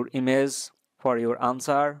set your image for your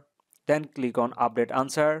answer. Then click on update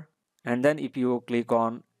answer, and then if you click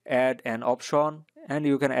on add an option, and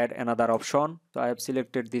you can add another option. So I have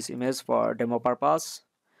selected this image for demo purpose.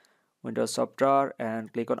 Windows software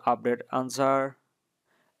and click on update answer,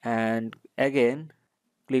 and again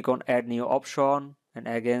click on add new option, and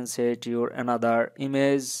again set your another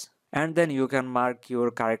image, and then you can mark your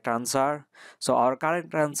correct answer. So our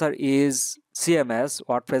correct answer is CMS.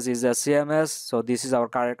 WordPress is a CMS, so this is our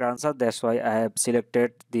correct answer. That's why I have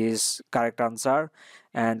selected this correct answer,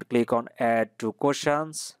 and click on add to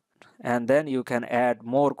questions, and then you can add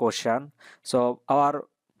more question. So our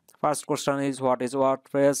first question is what is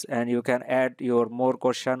WordPress, and you can add your more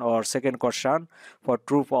question or second question for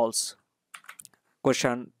true false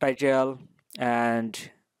question title,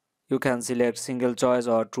 and you can select single choice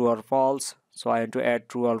or true or false. So I want to add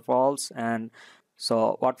true or false and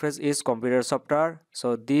So WordPress is computer software.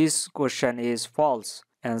 So this question is false.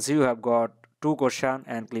 And so you have got 2 questions,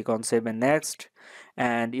 and click on save and next.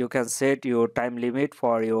 And you can set your time limit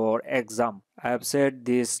for your exam. I have set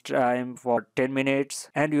this time for 10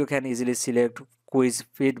 minutes, and you can easily select quiz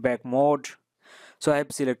feedback mode. So I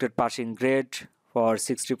have selected passing grade for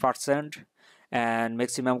 60%, and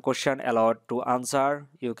maximum question allowed to answer.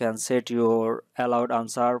 You can set your allowed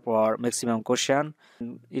answer for maximum question.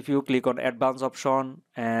 If you click on advanced option,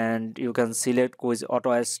 and you can select quiz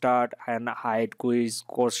auto start and hide quiz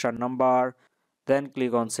question number, then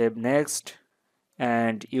click on save next,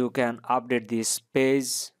 and you can update this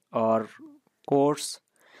page or course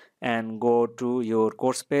and go to your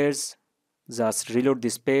course page. Just reload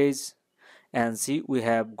this page and see we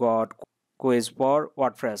have got quiz for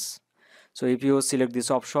WordPress. So if you select this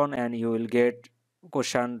option, and you will get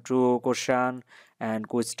question 2 question and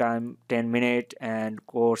quiz time 10 minutes and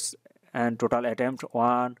course and total attempt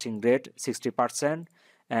 1, grade 60%,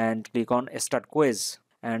 and click on start quiz,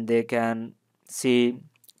 and they can see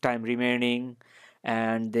time remaining,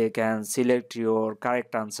 and they can select your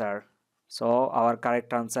correct answer. So our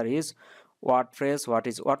correct answer is WordPress. What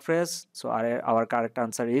is WordPress? So our correct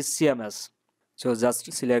answer is CMS. So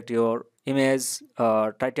just select your image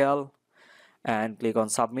title and click on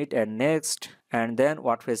submit and next, and then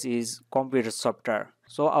WordPress is computer software.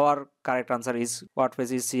 So our correct answer is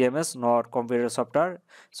WordPress is CMS, not computer software.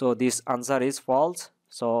 So this answer is false.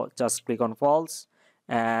 So just click on false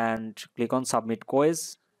and click on submit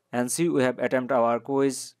quiz, and see we have attempted our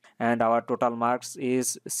quiz, and our total marks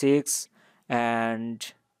is 6,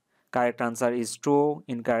 and correct answer is 2,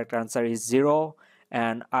 incorrect answer is 0,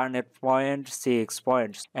 and earned point 6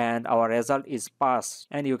 points, and our result is pass.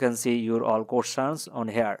 And you can see your all questions on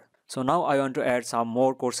here. So now I want to add some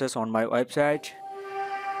more courses on my website.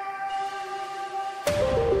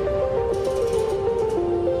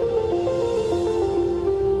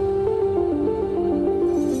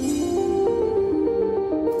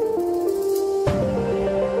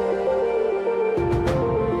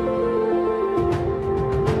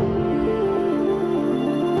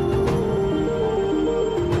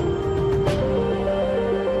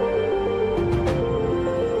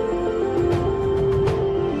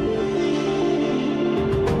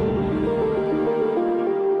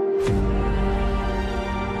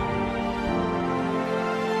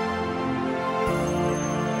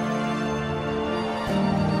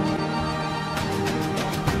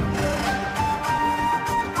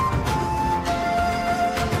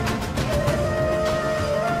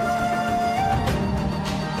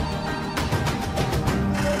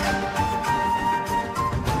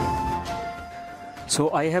 So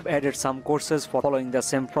I have added some courses following the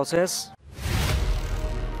same process.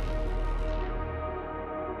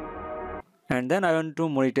 And then I want to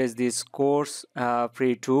monetize this course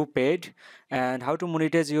free to paid. And how to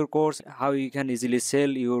monetize your course, how you can easily sell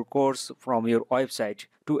your course from your website.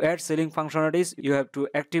 To add selling functionalities, you have to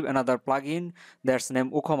active another plugin that's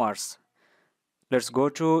named WooCommerce. Let's go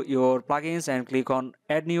to your plugins and click on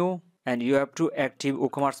add new, and you have to active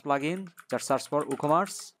WooCommerce plugin. Just search for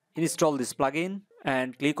WooCommerce, install this plugin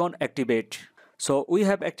and click on activate. So we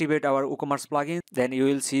have activated our WooCommerce plugin. Then you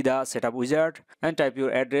will see the setup wizard, and type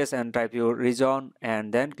your address and type your region,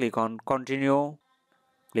 and then click on continue,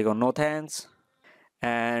 click on no thanks,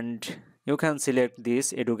 and you can select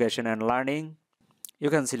this education and learning.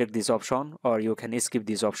 You can select this option or you can skip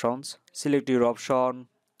these options. Select your option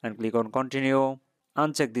and click on continue.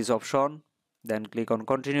 Uncheck this option, then click on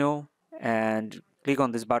continue and click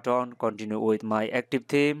on this button, continue with my active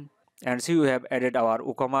theme. And see we have added our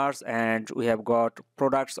WooCommerce, and we have got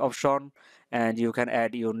products option, and you can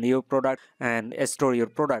add your new product and store your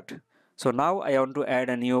product. So now I want to add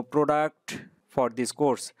a new product for this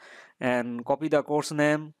course, and copy the course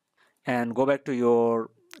name and go back to your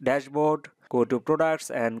dashboard, go to products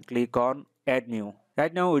and click on add new.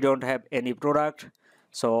 Right now we don't have any product,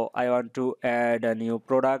 so I want to add a new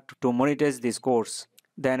product to monetize this course.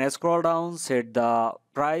 Then I scroll down, set the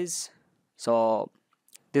price. So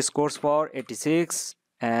this course for 86,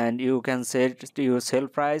 and you can set your sale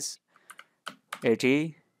price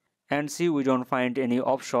 80, and see we don't find any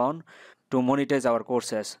option to monetize our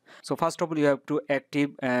courses. So first of all, you have to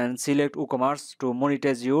active and select WooCommerce to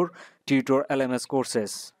monetize your Tutor LMS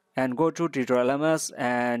courses, and go to Tutor LMS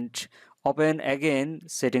and open again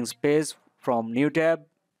settings page from new tab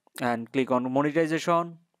and click on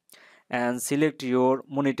monetization and select your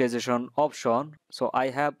monetization option. So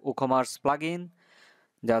I have WooCommerce plugin.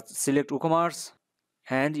 Just select WooCommerce,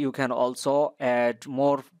 and you can also add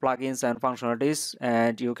more plugins and functionalities,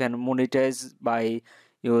 and you can monetize by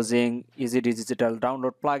using easy digital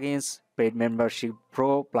download plugins paid membership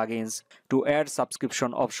pro plugins to add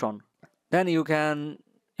subscription option. Then you can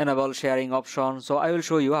enable sharing option. So I will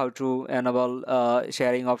show you how to enable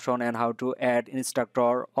sharing option and how to add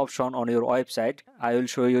instructor option on your website. I will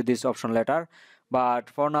show you this option later, but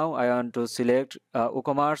for now I want to select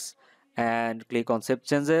WooCommerce and click on save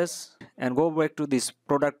changes and go back to this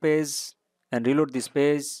product page and reload this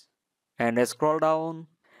page and scroll down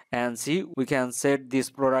and see we can set this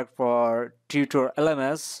product for Tutor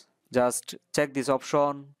LMS. Just check this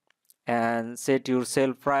option and set your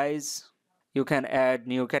sale price. You can add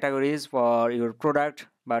new categories for your product,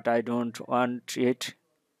 but I don't want it.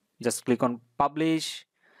 Just click on publish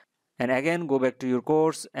and again go back to your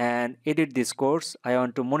course and edit this course. I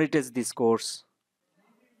want to monetize this course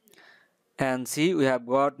and see we have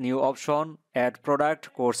got new option, add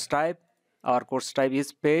product course type. Our course type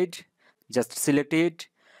is paid. Just select it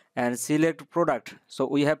and select product. So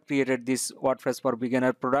we have created this WordPress for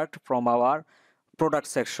beginner product from our product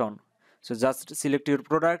section. So just select your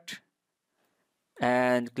product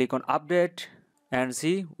and click on update and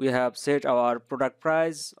see we have set our product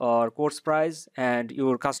price or course price, and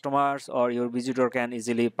your customers or your visitor can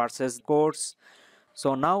easily purchase course.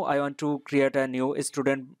 So now I want to create a new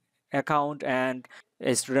student account and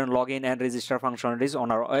a student login and register functionalities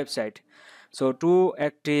on our website. So to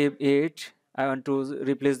active it, I want to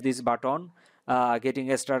replace this button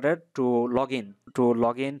getting started to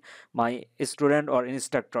login my student or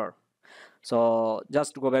instructor. So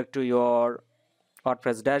just go back to your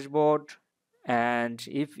WordPress dashboard, and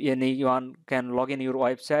if anyone can log in your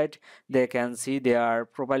website, they can see their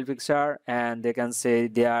profile picture and they can say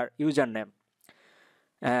their username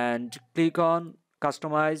and click on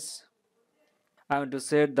customize. I want to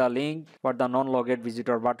set the link for the non-logged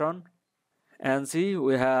visitor button and see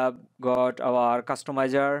we have got our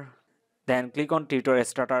customizer. Then click on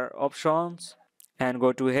TutorStarter options and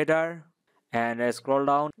go to header and scroll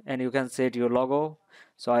down and you can set your logo.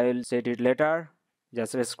 So I will set it later.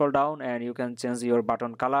 Just scroll down and you can change your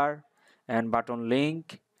button color and button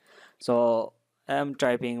link. So I'm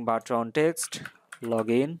typing button text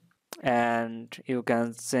login and you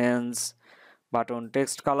can change button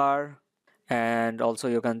text color and also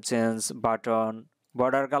you can change button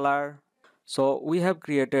border color. So we have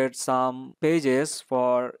created some pages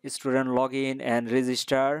for student login and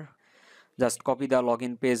register. Just copy the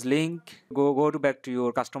login page link, go back to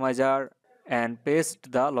your customizer and paste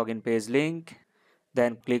the login page link.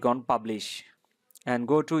 Then click on publish and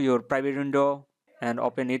go to your private window and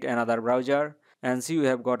open it another browser and see we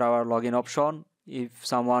have got our login option. If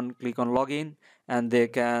someone click on login and they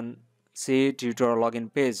can see tutor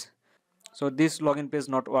login page. So this login page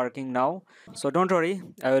not working now, so don't worry,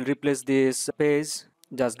 I will replace this page.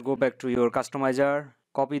 Just go back to your customizer,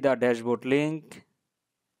 copy the dashboard link,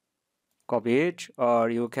 copy it, or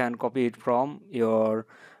you can copy it from your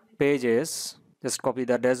pages. Just copy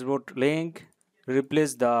the dashboard link,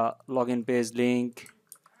 replace the login page link,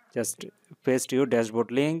 just paste your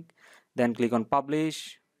dashboard link, then click on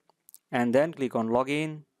publish and then click on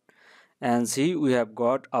login and see we have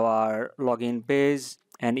got our login page.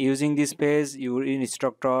 And using this page your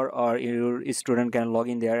instructor or your student can log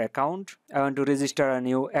in their account. I want to register a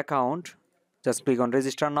new account. Just click on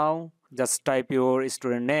register now. Just type your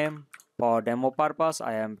student name. For demo purpose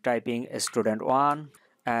I am typing student1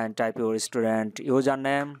 and type your student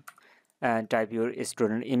username and type your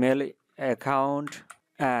student email account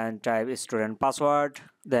and type student password,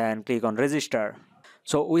 then click on register.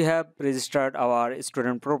 So we have registered our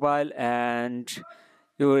student profile and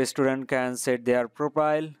your student can set their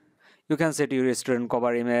profile. You can set your student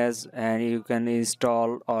cover image and you can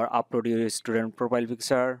install or upload your student profile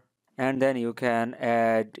picture, and then you can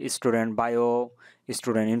add student bio,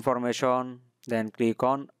 student information, then click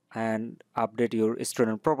on and update your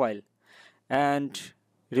student profile and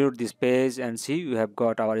read this page and see you have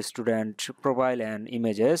got our student profile and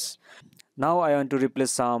images. Now I want to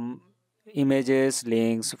replace some images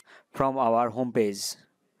links from our home page.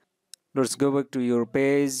 Let's go back to your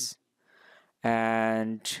page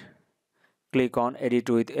and click on edit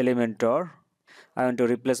with Elementor. I want to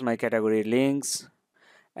replace my category links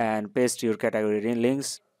and paste your category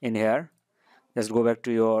links in here. Just go back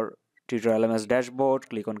to your Tutor LMS dashboard,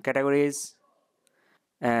 click on categories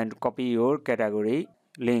and copy your category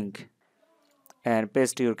link and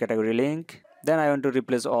paste your category link. Then I want to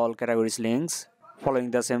replace all categories links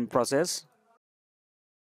following the same process.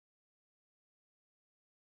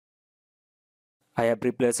 I have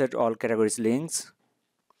replaced all categories links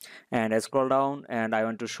and I scroll down and I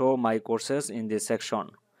want to show my courses in this section.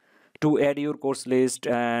 To add your course list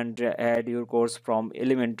and add your course from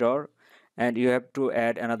Elementor, and you have to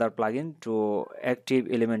add another plugin to active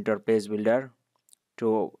Elementor page builder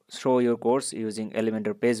to show your course using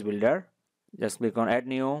Elementor page builder. Just click on add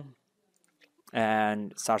new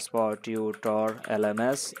and search for Tutor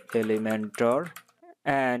LMS Elementor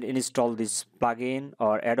and install this plugin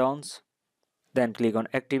or add-ons. Then click on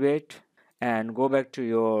activate and go back to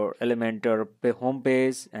your Elementor home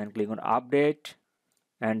page and click on update,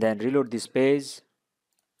 and then reload this page.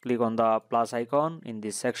 Click on the plus icon in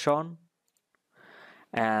this section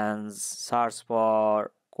and search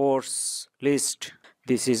for course list.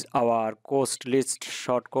 This is our course list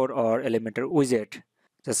shortcode or Elementor widget.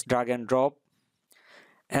 Just drag and drop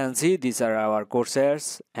and see these are our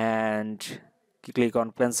courses, and click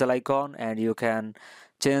on pencil icon and you can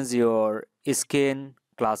change your skin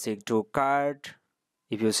classic to card.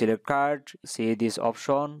 If you select card, see this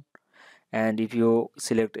option, and if you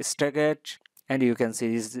select stacked, and you can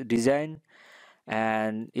see this design,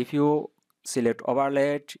 and if you select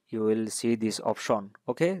overlaid, you will see this option.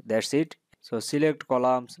 Okay, that's it. So select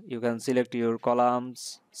columns, you can select your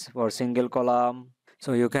columns for single column,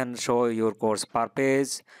 so you can show your course per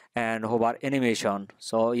page, and hover animation.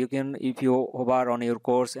 So you can, if you hover on your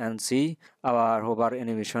course and see our hover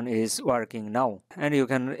animation is working now, and you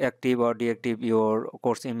can active or deactive your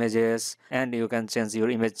course images, and you can change your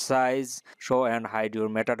image size, show and hide your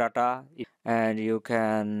metadata, and you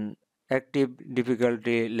can active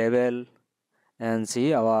difficulty level, and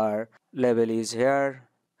see our level is here,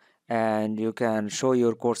 and you can show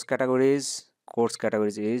your course categories. Course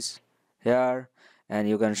categories is here, and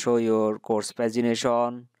you can show your course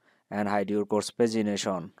pagination and hide your course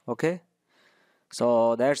pagination. Okay,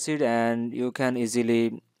 so that's it, and you can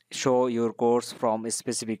easily show your course from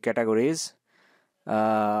specific categories.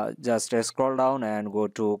 Just scroll down and go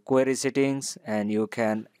to query settings, and you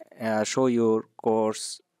can show your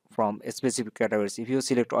course from specific categories. If you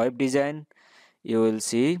select web design, you will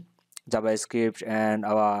see JavaScript and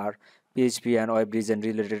our PHP and web design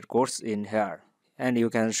related course in here, and you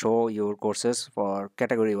can show your courses for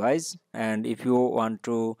category wise. And if you want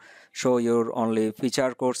to show your only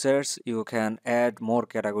feature courses, you can add more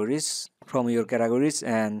categories from your categories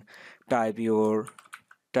and type your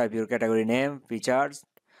category name, features,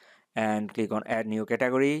 and click on add new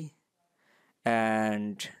category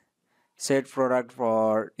and set product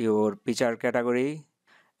for your feature category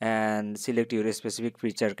and select your specific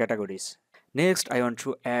feature categories. Next, I want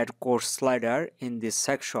to add course slider in this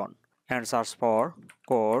section and search for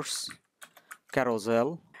course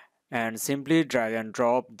carousel and simply drag and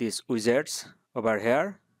drop these widgets over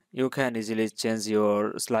here. You can easily change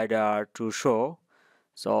your slider to show.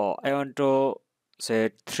 So I want to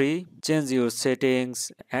set 3. Change your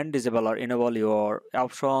settings and disable or enable your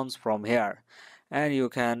options from here, and you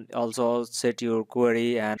can also set your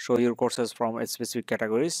query and show your courses from specific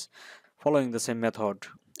categories following the same method.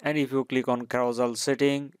 And if you click on carousel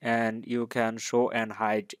setting, and you can show and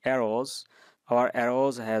hide arrows, our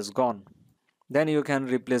arrows has gone. Then you can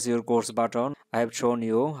replace your course button. I have shown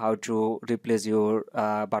you how to replace your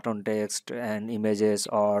button text and images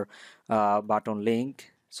or button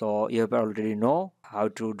link, so you have already know how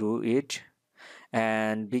to do it.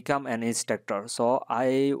 And become an instructor, so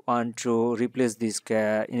I want to replace this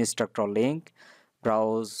instructor link.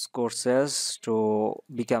 Browse courses to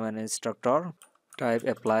become an instructor, type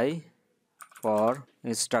apply for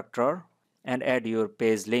instructor and add your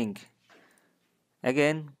page link.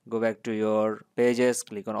 Again, go back to your pages,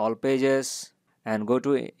 click on all pages and go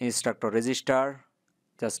to instructor register.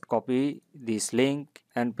 Just copy this link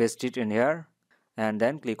and paste it in here, and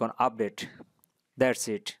then click on update. That's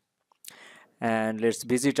it. And let's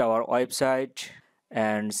visit our website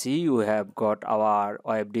and see you have got our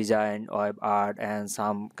web design, web art and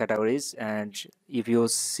some categories. And if you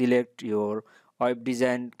select your web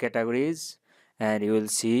design categories, and you will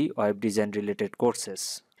see web design related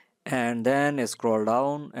courses, and then scroll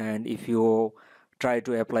down, and if you try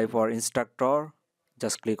to apply for instructor,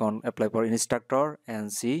 just click on apply for instructor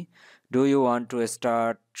and see, do you want to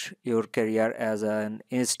start your career as an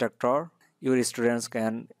instructor? Your students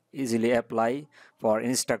can easily apply for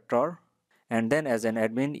instructor, and then as an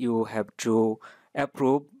admin you have to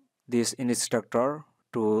approve this instructor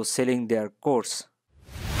to selling their course.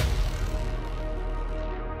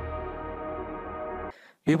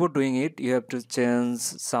 Before doing it, you have to change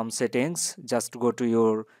some settings. Just go to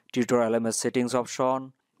your Tutor LMS settings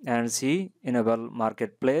option and see enable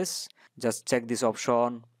marketplace. Just check this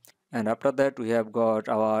option, and after that we have got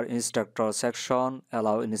our instructor section,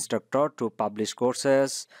 allow instructor to publish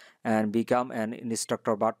courses and become an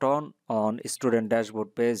instructor button on student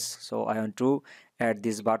dashboard page. So I want to add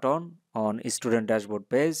this button on student dashboard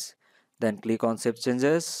page. Then click on save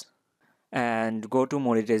changes and go to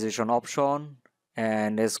monetization option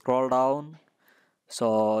and scroll down.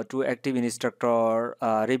 So to active instructor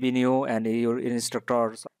revenue, and your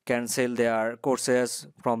instructors can sell their courses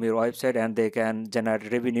from your website and they can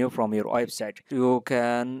generate revenue from your website. You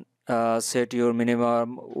can set your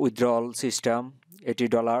minimum withdrawal system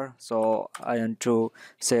 $80. So I want to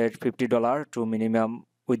set $50 to minimum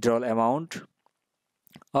withdrawal amount,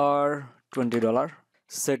 or $20.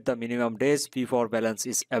 Set the minimum days before balance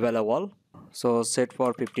is available. So set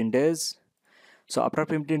for 15 days. So after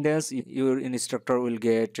 15 days, your instructor will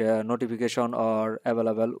get a notification or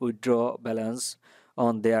available withdraw balance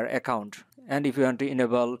on their account. And if you want to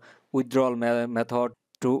enable withdrawal method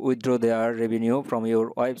to withdraw their revenue from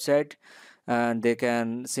your website, and they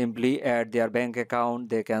can simply add their bank account,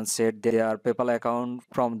 they can set their PayPal account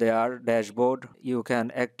from their dashboard. You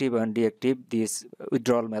can active and deactivate this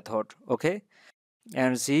withdrawal method. Okay,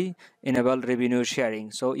 and see enable revenue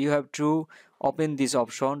sharing. So you have to open this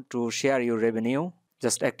option to share your revenue.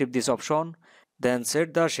 Just active this option, then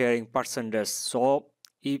set the sharing percentage. So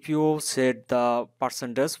if you set the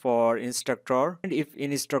percentage for instructor, and if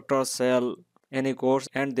instructor sell any course,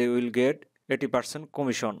 and they will get 80%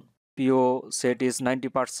 commission. If you set is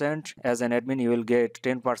 90%, as an admin you will get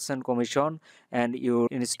 10% commission and your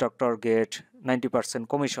instructor get 90%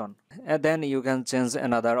 commission. And then you can change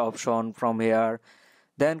another option from here.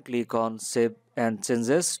 Then click on save and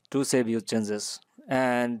changes to save your changes,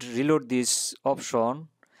 and reload this option,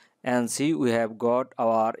 and see we have got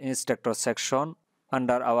our instructor section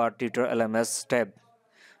under our Tutor LMS tab.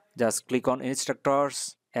 Just click on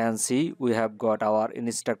instructors and see we have got our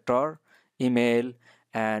instructor email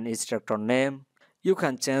and instructor name. You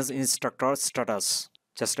can change instructor status.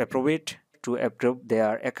 Just approve it to approve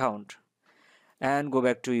their account, and go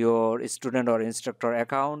back to your student or instructor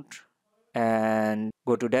account and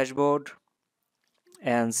go to dashboard,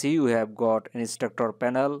 and see we have got instructor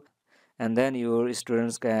panel, and then your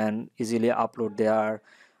students can easily upload their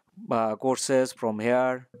courses from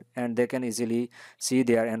here, and they can easily see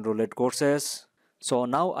their enrolled courses. So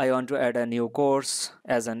now I want to add a new course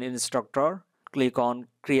as an instructor. Click on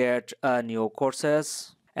create a new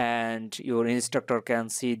courses, and your instructor can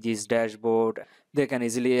see this dashboard. They can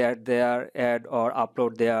easily add or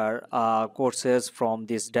upload their courses from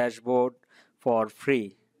this dashboard for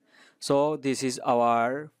free. So this is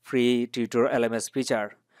our free Tutor LMS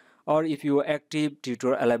feature. Or if you active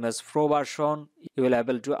Tutor LMS Pro version, you will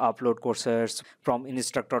able to upload courses from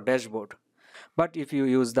instructor dashboard. But if you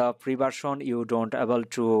use the free version, you don't able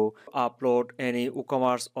to upload any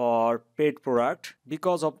WooCommerce or paid product,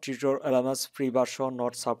 because of Tutor LMS free version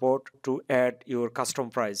not support to add your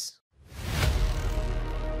custom price.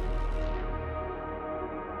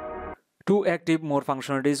 To active more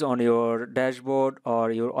functionalities on your dashboard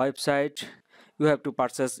or your website, you have to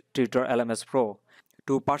purchase Tutor LMS Pro.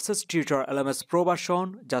 To purchase Tutor LMS Pro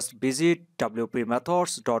version, just visit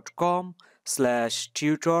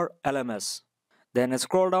wpmethods.com/tutorlms. Then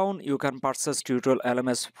scroll down, you can purchase Tutor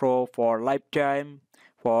LMS Pro for lifetime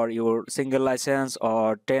for your single license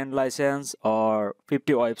or 10 license or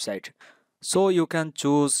 50 website. So you can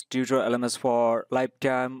choose Tutor LMS for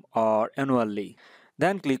lifetime or annually.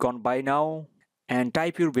 Then click on buy now and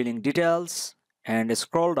type your billing details and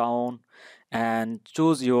scroll down and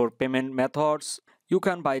choose your payment methods. You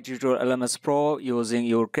can buy Tutor LMS Pro using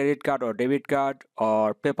your credit card or debit card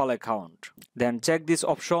or PayPal account. Then check this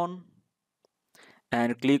option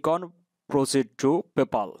and click on proceed to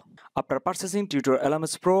PayPal. After purchasing Tutor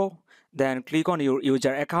LMS Pro, then click on your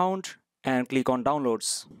user account and click on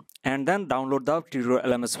downloads, and then download the Tutor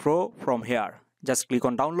LMS Pro from here. Just click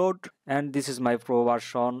on download, and this is my pro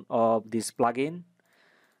version of this plugin.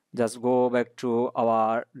 Just go back to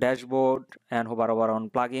our dashboard and hover over on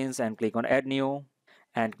plugins and click on add new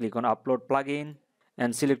and click on upload plugin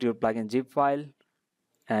and select your plugin zip file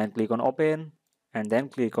and click on open, and then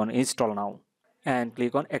click on install now and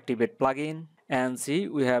click on activate plugin, and see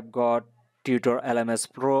we have got Tutor LMS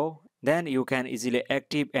Pro. Then you can easily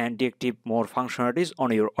active and deactivate more functionalities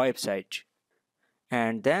on your website.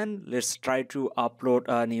 And then let's try to upload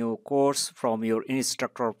a new course from your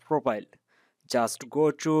instructor profile. Just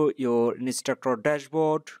go to your instructor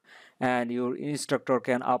dashboard, and your instructor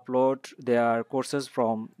can upload their courses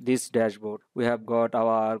from this dashboard. We have got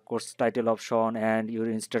our course title option, and your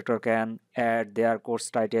instructor can add their course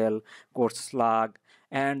title, course slug,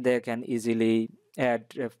 and they can easily add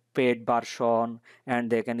a paid version, and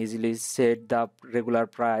they can easily set the regular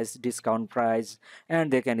price, discount price,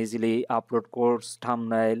 and they can easily upload course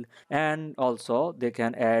thumbnail, and also they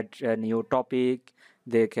can add a new topic,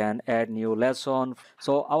 they can add new lesson.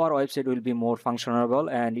 So our website will be more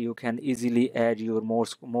functionable, and you can easily add your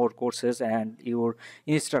more courses, and your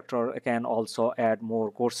instructor can also add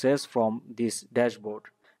more courses from this dashboard.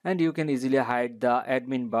 And you can easily hide the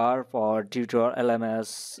admin bar for Tutor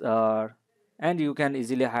LMS, and you can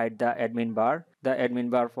easily hide the admin bar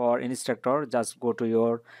for instructor. Just go to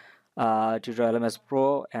your Tutor LMS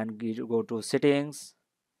Pro and go to settings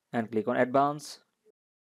and click on advanced,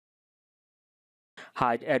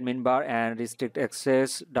 hide admin bar and restrict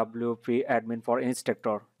access WP admin for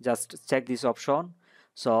instructor. Just check this option.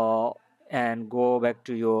 So, and go back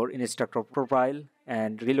to your instructor profile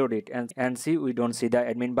and reload it, and see, we don't see the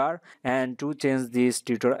admin bar. And to change this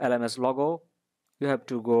Tutor LMS logo, you have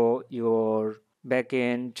to go your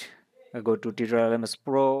backend, go to Tutor LMS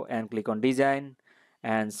Pro and click on design,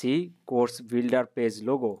 and see course builder page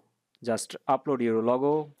logo. Just upload your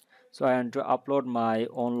logo. So I want to upload my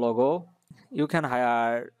own logo. You can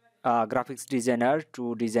hire a graphics designer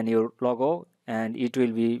to design your logo, and it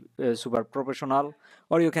will be super professional.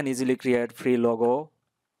 Or you can easily create free logo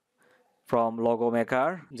from logo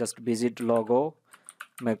maker. Just visit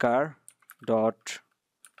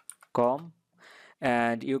logomaker.com,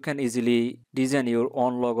 and you can easily design your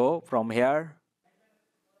own logo from here.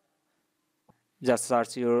 Just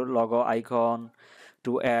search your logo icon.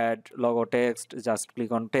 To add logo text, just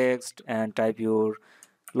click on text and type your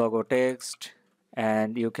logo text,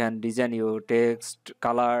 and you can design your text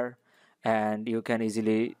color, and you can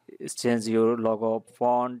easily change your logo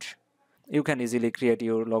font. You can easily create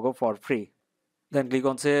your logo for free. Then click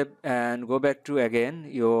on save and go back to again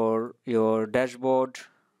your dashboard,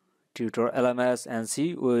 Tutor LMS, and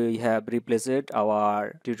see, we have replaced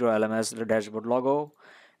our Tutor LMS dashboard logo.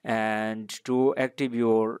 And to active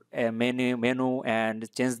your menu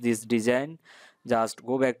and change this design, just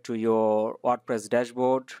go back to your WordPress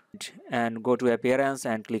dashboard and go to appearance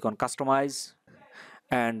and click on customize,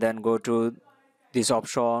 and then go to this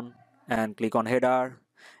option and click on header,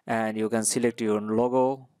 and you can select your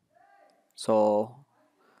logo. So,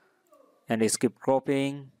 and skip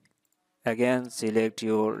cropping, again select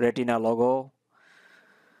your retina logo.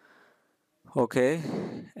 Okay,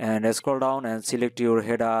 and scroll down and select your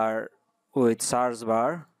header with search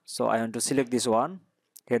bar. So I want to select this one,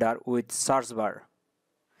 header with search bar.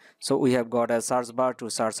 So we have got a search bar to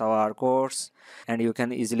search our course, and you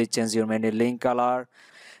can easily change your menu link color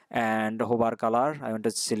and hover color. I want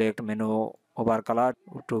to select menu hover color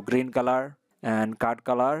to green color, and card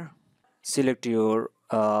color. Select your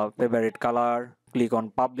favorite color, click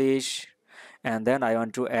on publish, and then I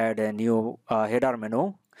want to add a new header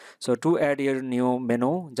menu. So to add your new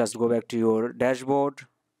menu, just go back to your dashboard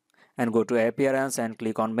and go to appearance and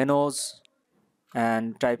click on menus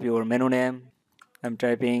and type your menu name. I'm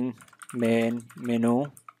typing main menu,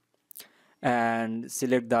 and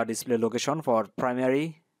select the display location for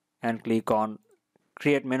primary and click on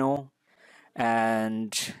create menu,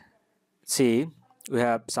 and see, we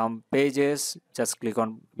have some pages. Just click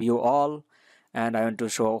on view all, and I want to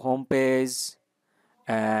show home page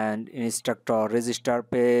and instructor register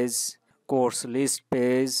page, course list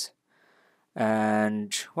page,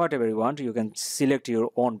 and whatever you want. You can select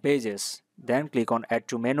your own pages, then click on add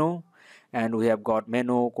to menu, and we have got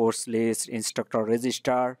menu, course list, instructor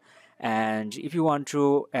register. And if you want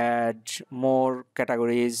to add more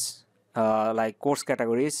categories like course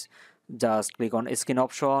categories, just click on skin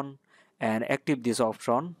option and active this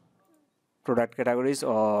option, product categories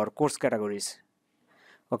or course categories.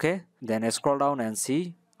 Okay, then scroll down and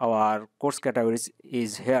see our course categories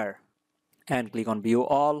is here, and click on view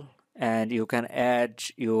all, and you can add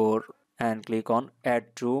your, and click on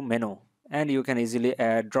add to menu, and you can easily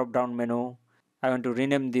add drop down menu. I want to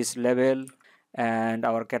rename this label, and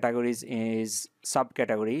our categories is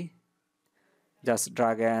subcategory. Just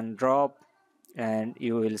drag and drop, and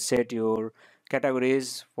you will set your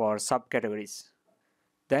categories for subcategories.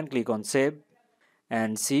 Then click on save,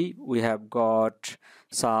 and see, we have got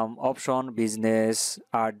some option, business,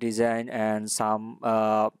 art, design, and some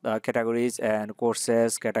categories and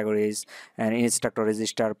courses categories, and instructor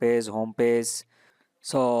register page, home page.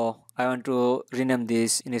 So I want to rename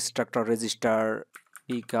this instructor register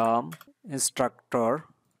become instructor,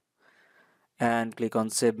 and click on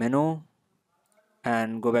save menu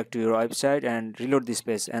and go back to your website and reload this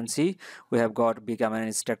page, and see, we have got become an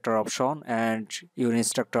instructor option, and your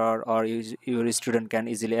instructor or your student can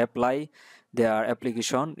easily apply their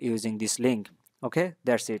application using this link. Okay,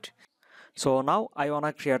 that's it. So now I want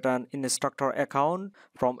to create an instructor account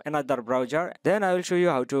from another browser. Then I will show you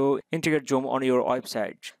how to integrate Zoom on your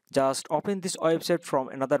website. Just open this website from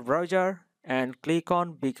another browser and click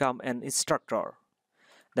on become an instructor,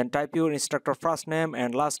 Then type your instructor first name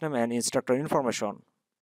and last name and instructor information.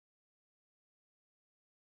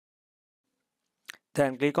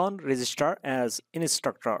 Then click on register as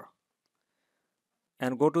instructor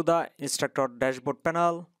and go to the instructor dashboard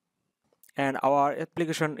panel, and our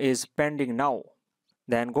application is pending now.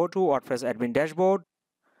 Then go to WordPress admin dashboard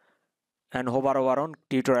and hover over on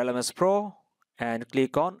Tutor LMS Pro and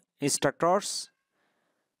click on instructors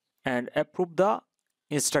and approve the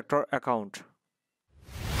instructor account.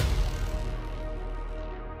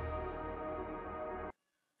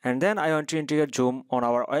 And then I want to integrate Joom on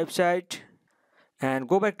our website, and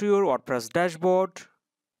go back to your WordPress dashboard,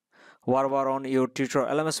 hover on your Tutor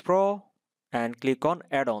LMS Pro and click on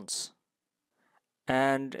add-ons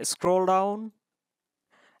and scroll down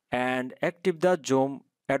and active the Joom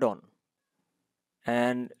add-on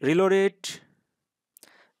and reload it.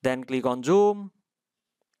 Then click on Joom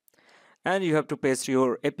and you have to paste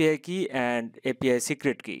your API key and API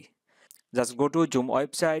secret key. Just go to Joom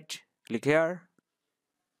website, click here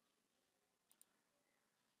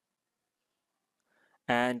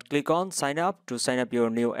and click on sign up to sign up your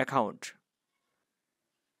new account.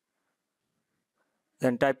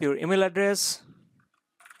 Then type your email address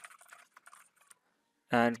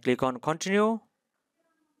and click on continue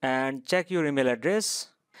and check your email address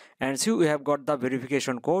and see we have got the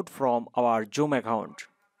verification code from our Joom account.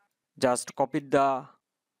 Just copy the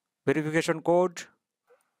verification code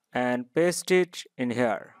and paste it in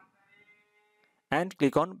here and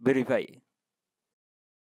click on verify.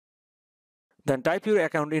 Then type your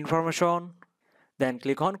account information, then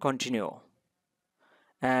click on continue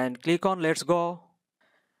and click on let's go,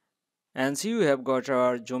 and see we have got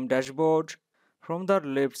our Joom dashboard. From the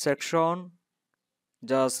left section,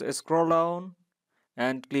 just scroll down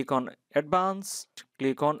and click on advanced,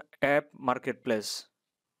 click on app marketplace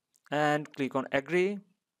and click on agree,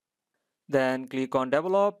 then click on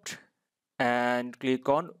developed and click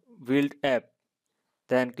on build app,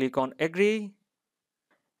 then click on agree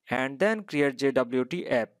and then create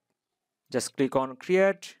JWT app. Just click on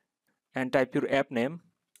create and type your app name,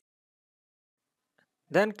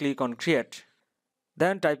 then click on create,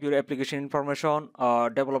 then type your application information or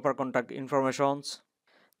developer contact informations,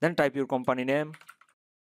 then type your company name,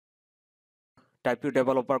 type your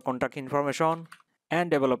developer contact information and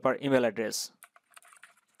developer email address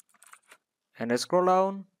and scroll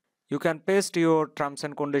down. You can paste your terms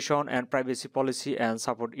and condition and privacy policy and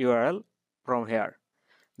support URL from here.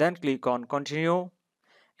 Then click on continue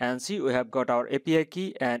and see we have got our API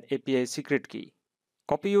key and API secret key.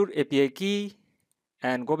 Copy your API key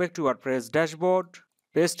and go back to WordPress dashboard,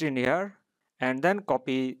 paste in here and then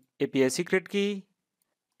copy API secret key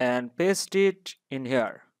and paste it in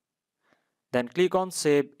here. Then click on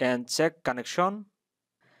save and check connection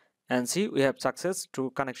and see we have success to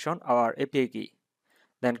connection our API key.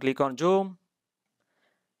 Then click on Joom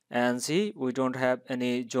and see we don't have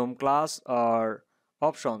any Joom class or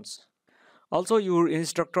options. Also, your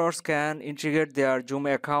instructors can integrate their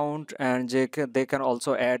Joom account and they can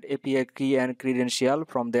also add API key and credential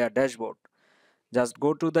from their dashboard. Just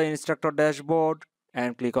go to the instructor dashboard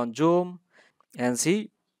and click on Joom and see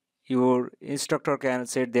your instructor can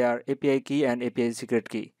set their API key and API secret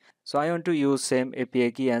key. So I want to use same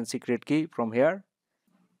API key and secret key from here.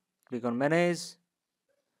 Click on manage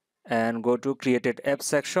and go to created app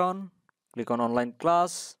section, click on online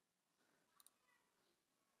class,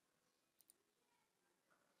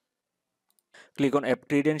 click on app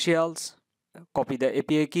credentials, copy the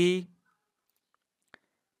API key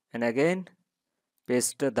and again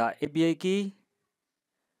paste the API key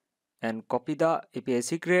and copy the API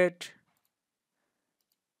secret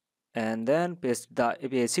and then paste the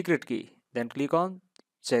API secret key. Then click on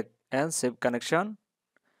check and save connection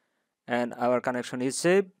and our connection is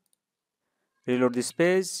saved. Reload this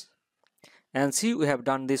page and see we have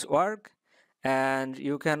done this work. And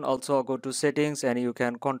you can also go to settings and you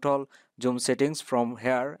can control Joom settings from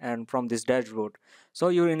here and from this dashboard. So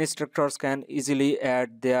your instructors can easily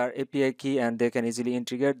add their API key and they can easily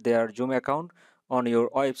integrate their Joom account on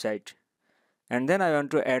your website. And then I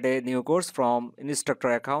want to add a new course from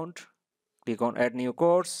instructor account. Click on add new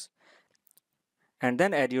course and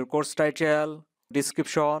then add your course title,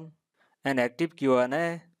 description and active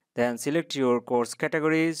Q&A. Then select your course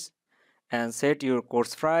categories and set your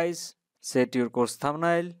course price, set your course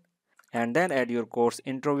thumbnail and then add your course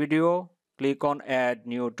intro video. Click on add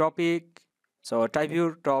new topic. So type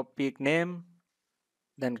your topic name,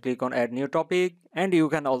 then click on add new topic and you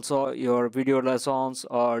can also your video lessons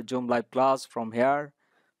or Joom live class from here.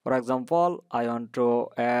 For example, I want to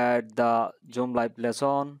add the Joom live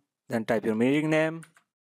lesson, then type your meeting name,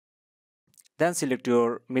 Then select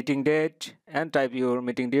your meeting date and type your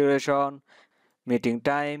meeting duration, meeting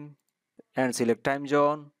time, and select time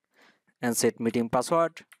zone and set meeting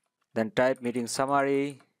password. Then type meeting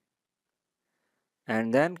summary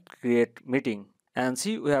and then create meeting. And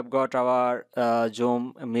see, we have got our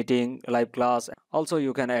Zoom meeting live class. Also,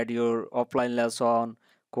 you can add your offline lesson,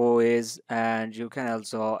 quiz, and you can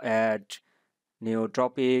also add new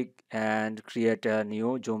topic and create a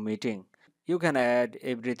new Zoom meeting. You can add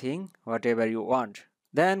everything, whatever you want.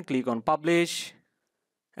 Then click on publish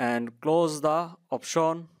and close the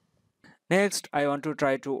option. Next, I want to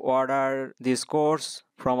try to order this course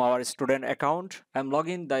from our student account. I'm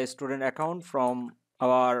logging the student account from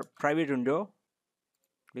our private window.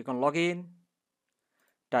 Click on login,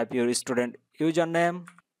 type your student username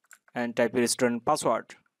and type your student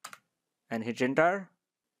password and hit enter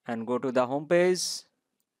and go to the home page.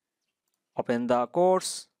 Open the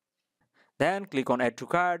course, then click on add to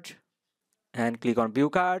cart and click on view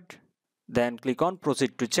cart, then click on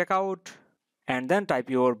proceed to checkout and then type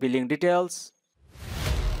your billing details.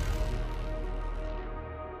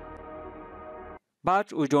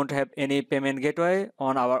 But we don't have any payment gateway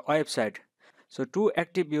on our website. So to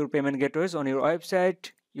activate your payment gateways on your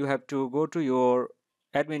website, you have to go to your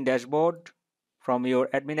admin dashboard from your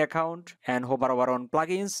admin account and hover over on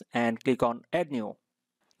plugins and click on add new.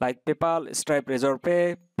 Like PayPal, Stripe,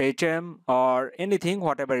 Razorpay, Paytm, or anything,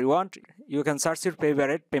 whatever you want, you can search your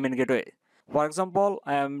favorite payment gateway. For example,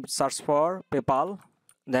 I am search for PayPal,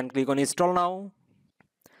 then click on install now,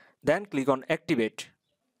 then click on activate.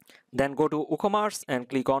 Then go to WooCommerce and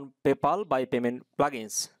click on PayPal by payment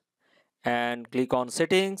plugins and click on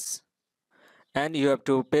settings, and you have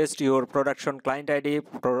to paste your production client ID,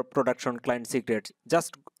 production client secret.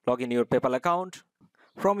 Just log in your PayPal account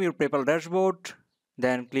from your PayPal dashboard,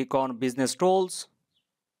 then click on business tools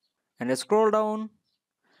and scroll down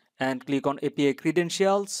and click on API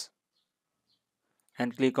credentials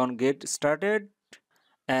and click on get started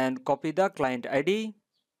and copy the client ID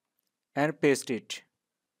and paste it.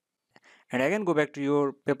 And again go back to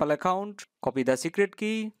your PayPal account, copy the secret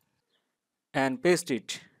key and paste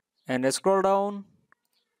it and scroll down,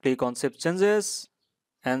 click on save changes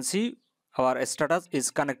and see our status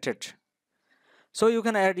is connected. So you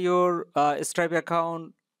can add your Stripe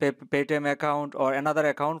account, Paytm account or another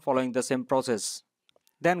account following the same process.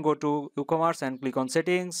 Then go to WooCommerce and click on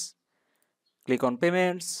settings, click on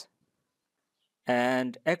payments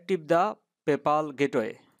and active the PayPal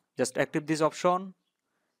gateway. Just active this option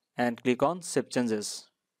and click on save changes.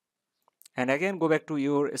 And again go back to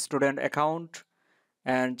your student account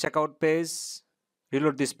and checkout page,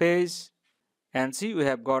 reload this page and see we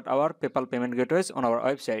have got our PayPal payment gateways on our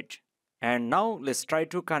website. And now let's try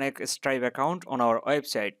to connect a Stripe account on our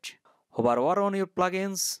website. Hover over on your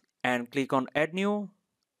plugins and click on add new,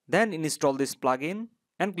 then install this plugin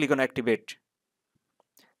and click on activate.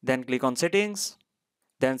 Then click on settings,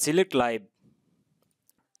 then select live.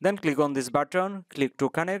 Then click on this button, click to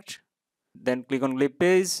connect, then click on live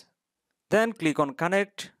page, then click on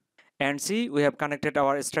connect and see we have connected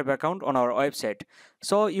our Stripe account on our website.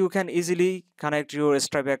 So you can easily connect your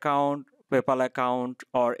Stripe account, PayPal account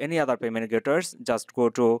or any other payment gateways. Just go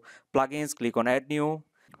to plugins, click on add new.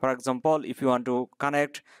 For example, if you want to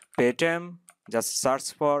connect Paytm, just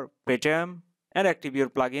search for Paytm and active your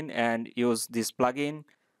plugin and use this plugin.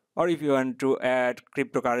 Or if you want to add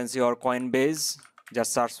cryptocurrency or Coinbase,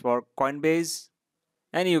 just search for Coinbase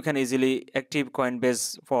and you can easily active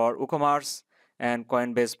Coinbase for WooCommerce and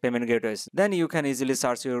Coinbase payment gateways. Then you can easily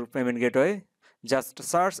search your payment gateway. Just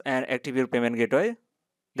search and active your payment gateway.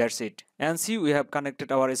 That's it. And see we have connected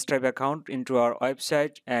our Stripe account into our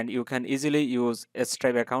website and you can easily use a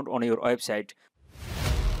Stripe account on your website.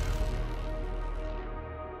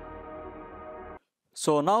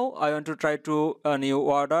 So now I want to try to a new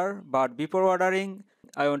order, but before ordering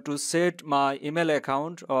I want to set my email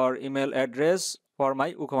account or email address for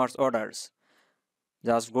my WooCommerce orders.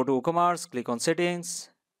 Just go to WooCommerce, click on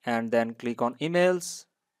settings and then click on emails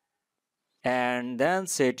and then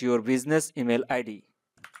set your business email ID.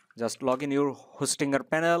 Just log in your Hostinger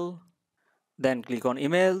panel, then click on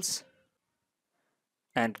emails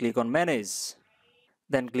and click on manage.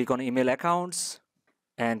 Then click on email accounts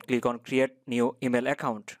and click on create new email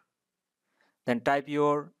account. Then type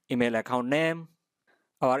your email account name.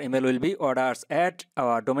 Our email will be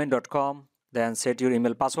orders@ourdomain.com. Then set your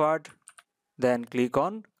email password. Then click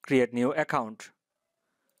on create new account.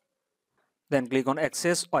 Then click on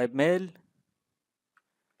access webmail.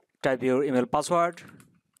 Type your email password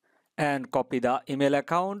and copy the email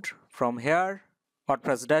account from here,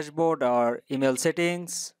 WordPress dashboard or email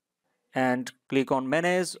settings and click on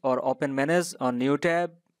manage or open manage on new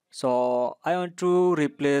tab So I want to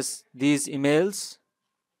replace these emails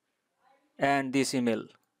and this email.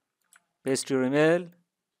 Paste your email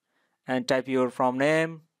and type your from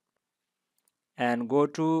name and go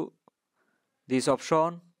to this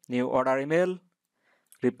option, new order email.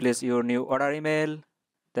 Replace your new order email,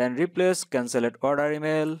 then replace cancelled order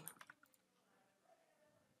email,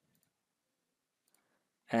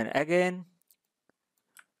 and again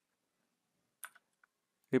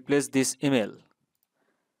replace this email.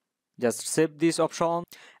 Just save this option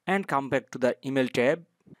and come back to the email tab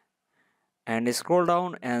and scroll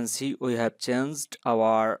down and see we have changed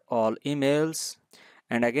our all emails,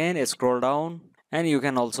 and again scroll down and you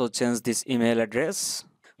can also change this email address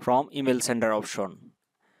from email sender option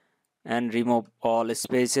and remove all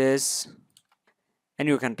spaces, and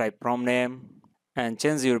you can type from name and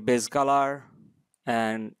change your base color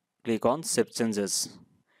and click on save changes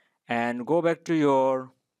and go back to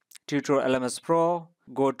your Tutor LMS Pro,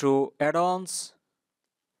 go to add-ons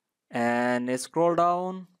and scroll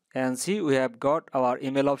down and see we have got our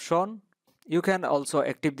email option. You can also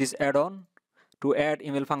active this add-on to add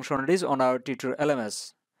email functionalities on our Tutor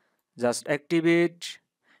LMS. Just active it,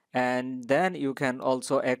 and then you can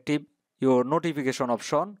also active your notification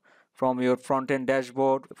option from your front-end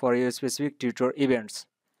dashboard for your specific tutor events.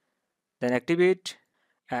 Then active it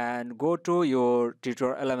and go to your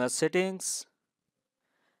Tutor LMS settings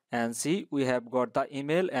and see we have got the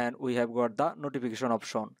email and we have got the notification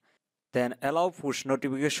option. Then allow push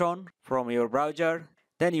notification from your browser.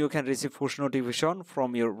 Then you can receive push notification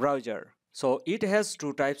from your browser. So it has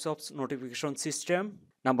two types of notification system.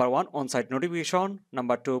 Number one, on-site notification.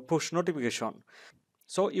 Number two, push notification.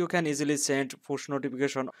 So you can easily send push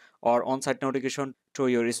notification or on-site notification to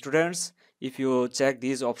your students if you check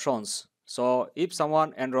these options. So if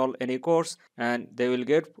someone enroll any course and they will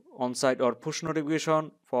get on-site or push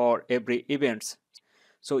notification for every event.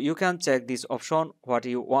 So you can check this option what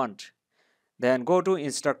you want. Then go to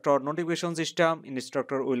instructor notification system.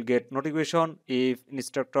 Instructor will get notification if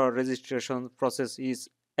instructor registration process is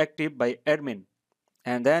active by admin.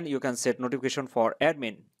 And then you can set notification for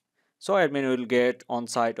admin. So admin will get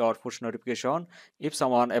on-site or push notification if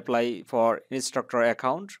someone apply for instructor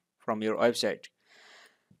account from your website.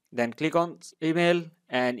 Then click on email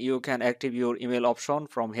and you can active your email option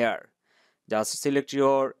from here. Just select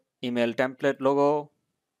your email template logo,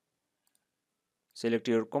 select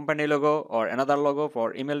your company logo or another logo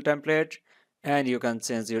for email template, and you can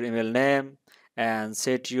change your email name and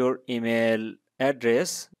set your email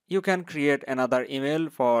address. You can create another email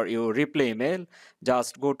for your reply email.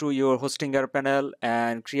 Just go to your Hostinger panel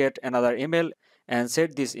and create another email and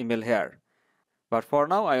set this email here. But for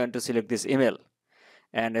now I want to select this email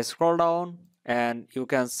and scroll down and you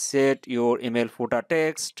can set your email footer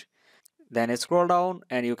text. Then scroll down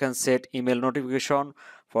and you can set email notification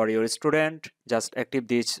for your student. Just active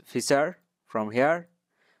this feature from here,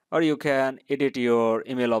 or you can edit your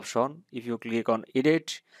email option if you click on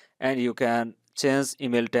edit, and you can change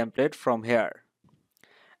email template from here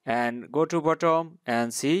and go to bottom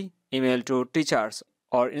and see email to teachers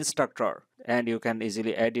or instructor, and you can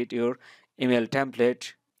easily edit your email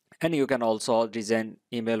template, and you can also design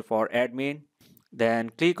email for admin.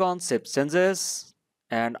 Then click on save changes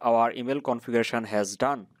and our email configuration has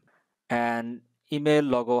done. And email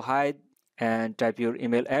logo hide and type your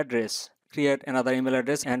email address. Create another email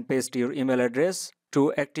address and paste your email address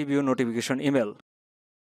to active your notification email.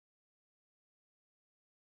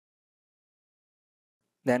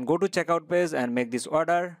 Then go to checkout page and make this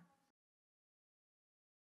order.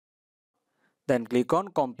 Then click on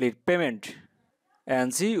complete payment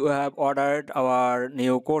and see you have ordered our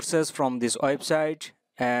new courses from this website.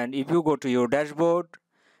 And if you go to your dashboard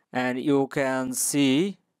and you can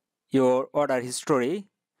see your order history.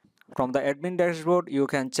 From the admin dashboard, you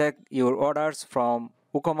can check your orders from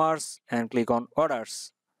WooCommerce and click on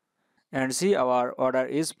orders and see our order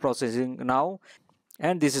is processing now,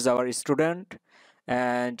 and this is our student,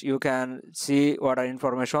 and you can see order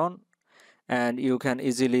information and you can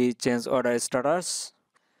easily change order status.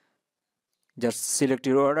 Just select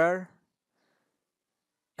your order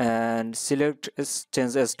and select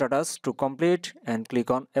change status to complete and click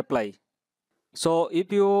on apply. So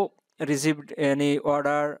if you received any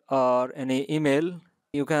order or any email,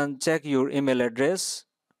 you can check your email address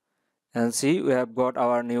and see we have got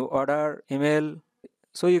our new order email.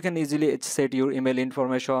 So you can easily set your email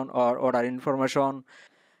information or order information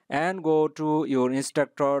and go to your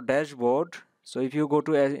instructor dashboard. So if you go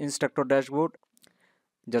to an instructor dashboard,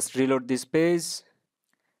 just reload this page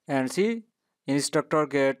and see instructor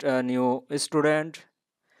get a new student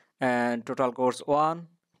and total course 1,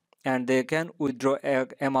 and they can withdraw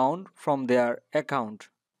amount from their account.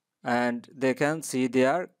 and they can see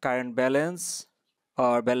their current balance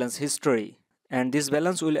or balance history, and this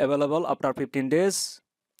balance will available after 15 days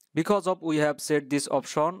because of we have set this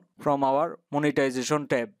option from our monetization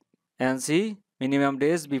tab. And see minimum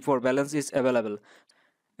days before balance is available,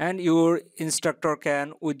 and your instructor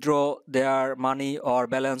can withdraw their money or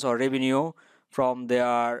balance or revenue from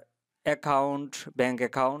their account, bank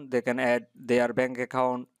account. They can add their bank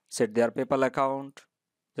account, set their PayPal account,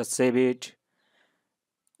 just save it.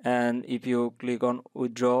 And if you click on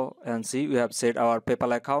withdraw, and see we have set our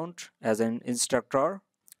PayPal account as an instructor.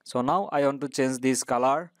 So now I want to change this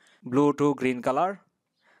color blue to green color.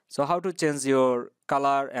 So how to change your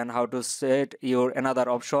color and how to set your another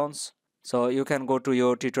options? So you can go to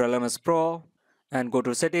your Tutor LMS Pro and go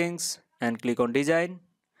to settings and click on design,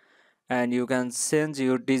 and you can change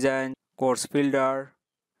your design, course builder,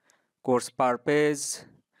 course per page,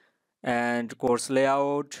 and course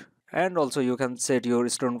layout, and also you can set your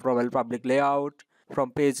student profile public layout.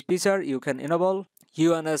 From page picture you can enable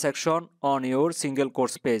Q&A section on your single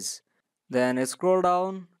course page. Then scroll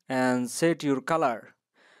down and set your color.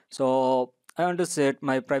 So I want to set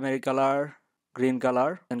my primary color green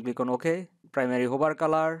color, and click on OK. Primary hover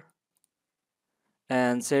color,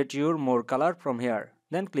 and set your more color from here.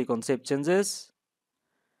 Then click on save changes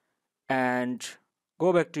and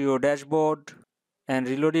go back to your dashboard and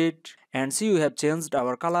reload it, and see we have changed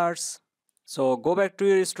our colors. So go back to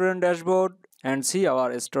your student dashboard and see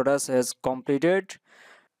our status has completed,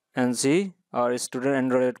 and see our student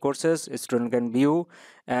enrolled courses student can view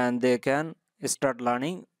and they can start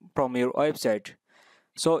learning from your website.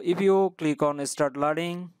 So if you click on start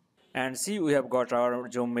learning, and see we have got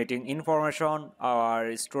our Zoom meeting information.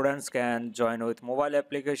 Our students can join with mobile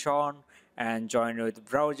application and join with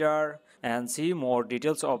browser and see more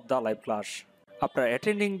details of the live class. After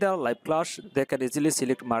attending the live class, they can easily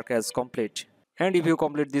select mark as complete. And if you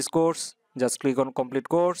complete this course, just click on complete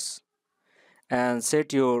course and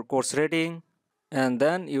set your course rating, and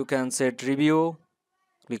then you can set review.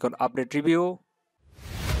 Click on update review,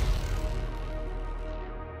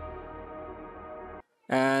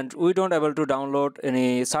 and we don't able to download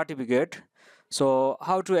any certificate. So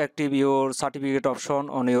how to activate your certificate option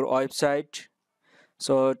on your website?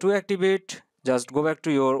 So to activate, just go back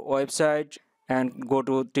to your website and go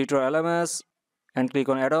to Tutor LMS and click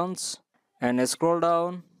on add-ons and scroll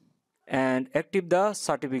down and active the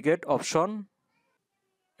certificate option,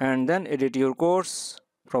 and then edit your course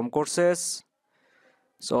from courses.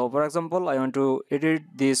 So for example, I want to edit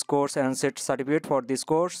this course and set certificate for this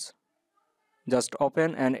course. Just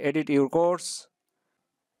open and edit your course,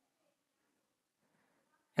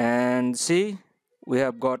 and see we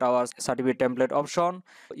have got our certificate template option.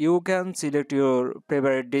 You can select your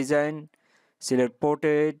favorite design, select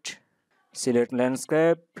portrait, select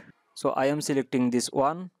landscape. So I am selecting this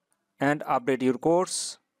one, and update your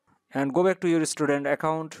course and go back to your student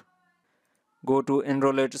account, go to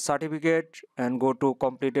enrolled certificate and go to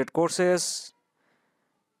completed courses,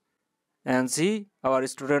 and see our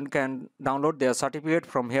student can download their certificate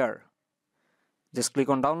from here. Just click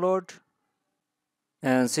on download,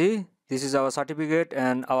 and see this is our certificate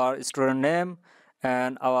and our student name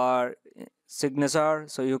and our signature.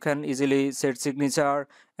 So you can easily set signature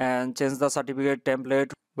and change the certificate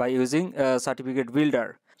template by using a certificate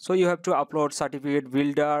builder. So you have to upload certificate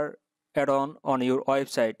builder add-on on your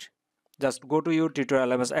website. Just go to your Tutor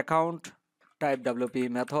LMS account, type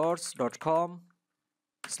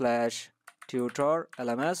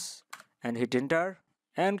wp-methods.com/tutorlms and hit enter,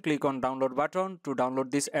 and click on download button to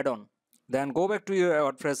download this add-on. Then go back to your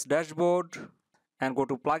WordPress dashboard and go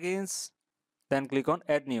to plugins, then click on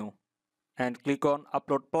add new and click on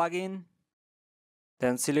upload plugin.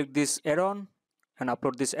 Then select this add-on and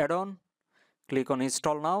upload this add-on. Click on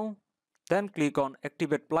install now, then click on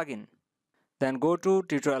activate plugin. Then go to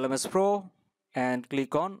Tutor LMS Pro and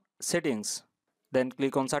click on settings. Then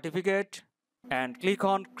click on certificate and click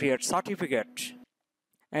on create certificate.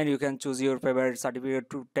 And you can choose your favorite certificate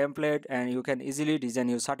to template, and you can easily design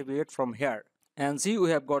your certificate from here. And see we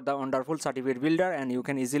have got the wonderful certificate builder, and you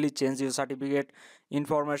can easily change your certificate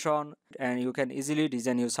information and you can easily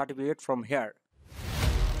design your certificate from here.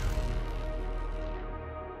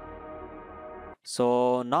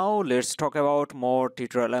 So now let's talk about more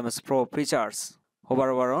Tutor LMS Pro features. Hover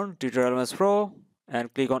over on Tutor LMS Pro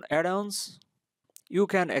and click on add-ons. You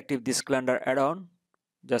can active this calendar add-on.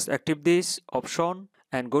 Just active this option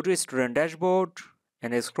and go to student dashboard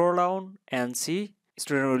and scroll down, and see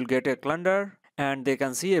student will get a calendar and they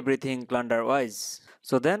can see everything calendar wise.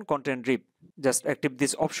 So then content drip, just active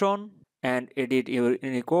this option and edit your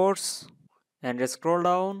any course and scroll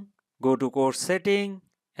down, go to course setting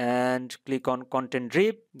and click on content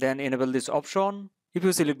drip, then enable this option. If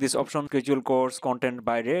you select this option, schedule course content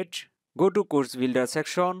by date, go to course builder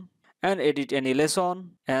section and edit any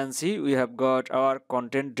lesson, and see we have got our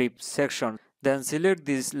content drip section. Then select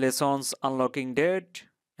this lesson's unlocking date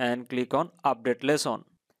and click on update lesson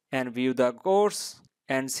and view the course,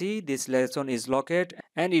 and see this lesson is locked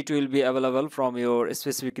and it will be available from your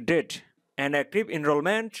specific date. And active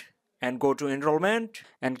enrollment, and go to enrollment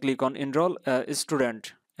and click on enroll a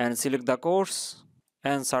student and select the course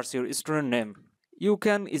and search your student name. You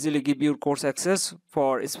can easily give your course access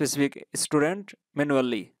for a specific student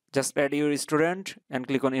manually. Just add your student and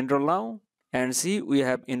click on enroll now, and see we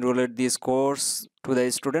have enrolled this course to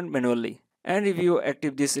the student manually. And if you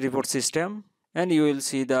active this report system, and you will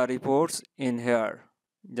see the reports in here.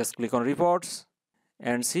 Just click on reports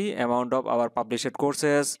and see amount of our published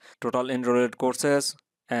courses, total enrolled courses,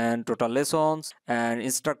 and total lessons and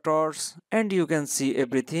instructors, and you can see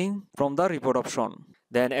everything from the report option.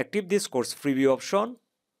 Then active this course preview option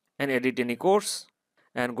and edit any course,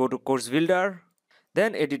 and go to course builder,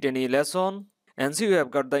 then edit any lesson, and see you have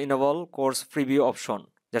got the enable course preview option.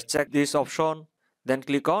 Just check this option, then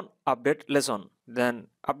click on update lesson, then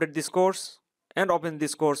update this course and open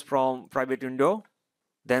this course from private window.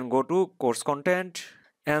 Then go to course content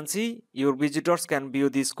and see your visitors can view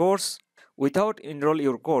this course without enroll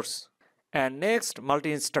your course. And next,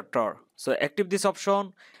 multi-instructor. So active this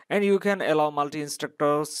option and you can allow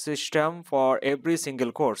multi-instructor system for every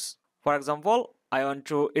single course. For example, I want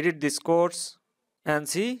to edit this course, and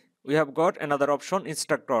see we have got another option,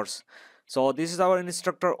 instructors. So this is our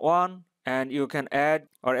instructor 1, and you can add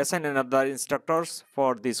or assign another instructors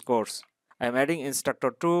for this course. I am adding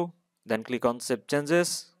instructor 2, then click on save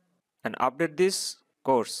changes and update this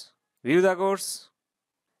course. View the course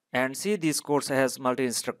and see this course has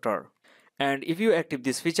multi-instructor. And if you active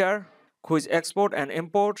this feature, quiz export and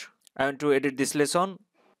import, I want to edit this lesson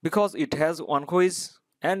because it has one quiz,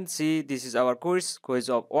 and see this is our quiz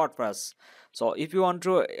of WordPress. So if you want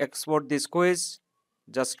to export this quiz,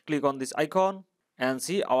 just click on this icon and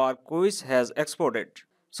see our quiz has exported.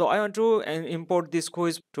 So I want to import this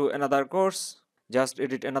quiz to another course. Just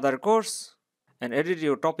edit another course and edit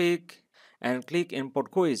your topic and click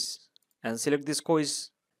import quiz and select this quiz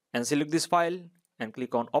and select this file and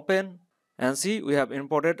click on open, and see we have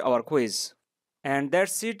imported our quiz. And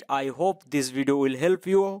that's it. I hope this video will help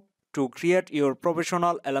you to create your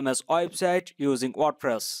professional LMS website using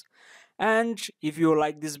WordPress. And if you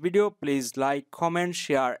like this video, please like, comment,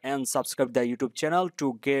 share and subscribe the YouTube channel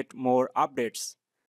to get more updates.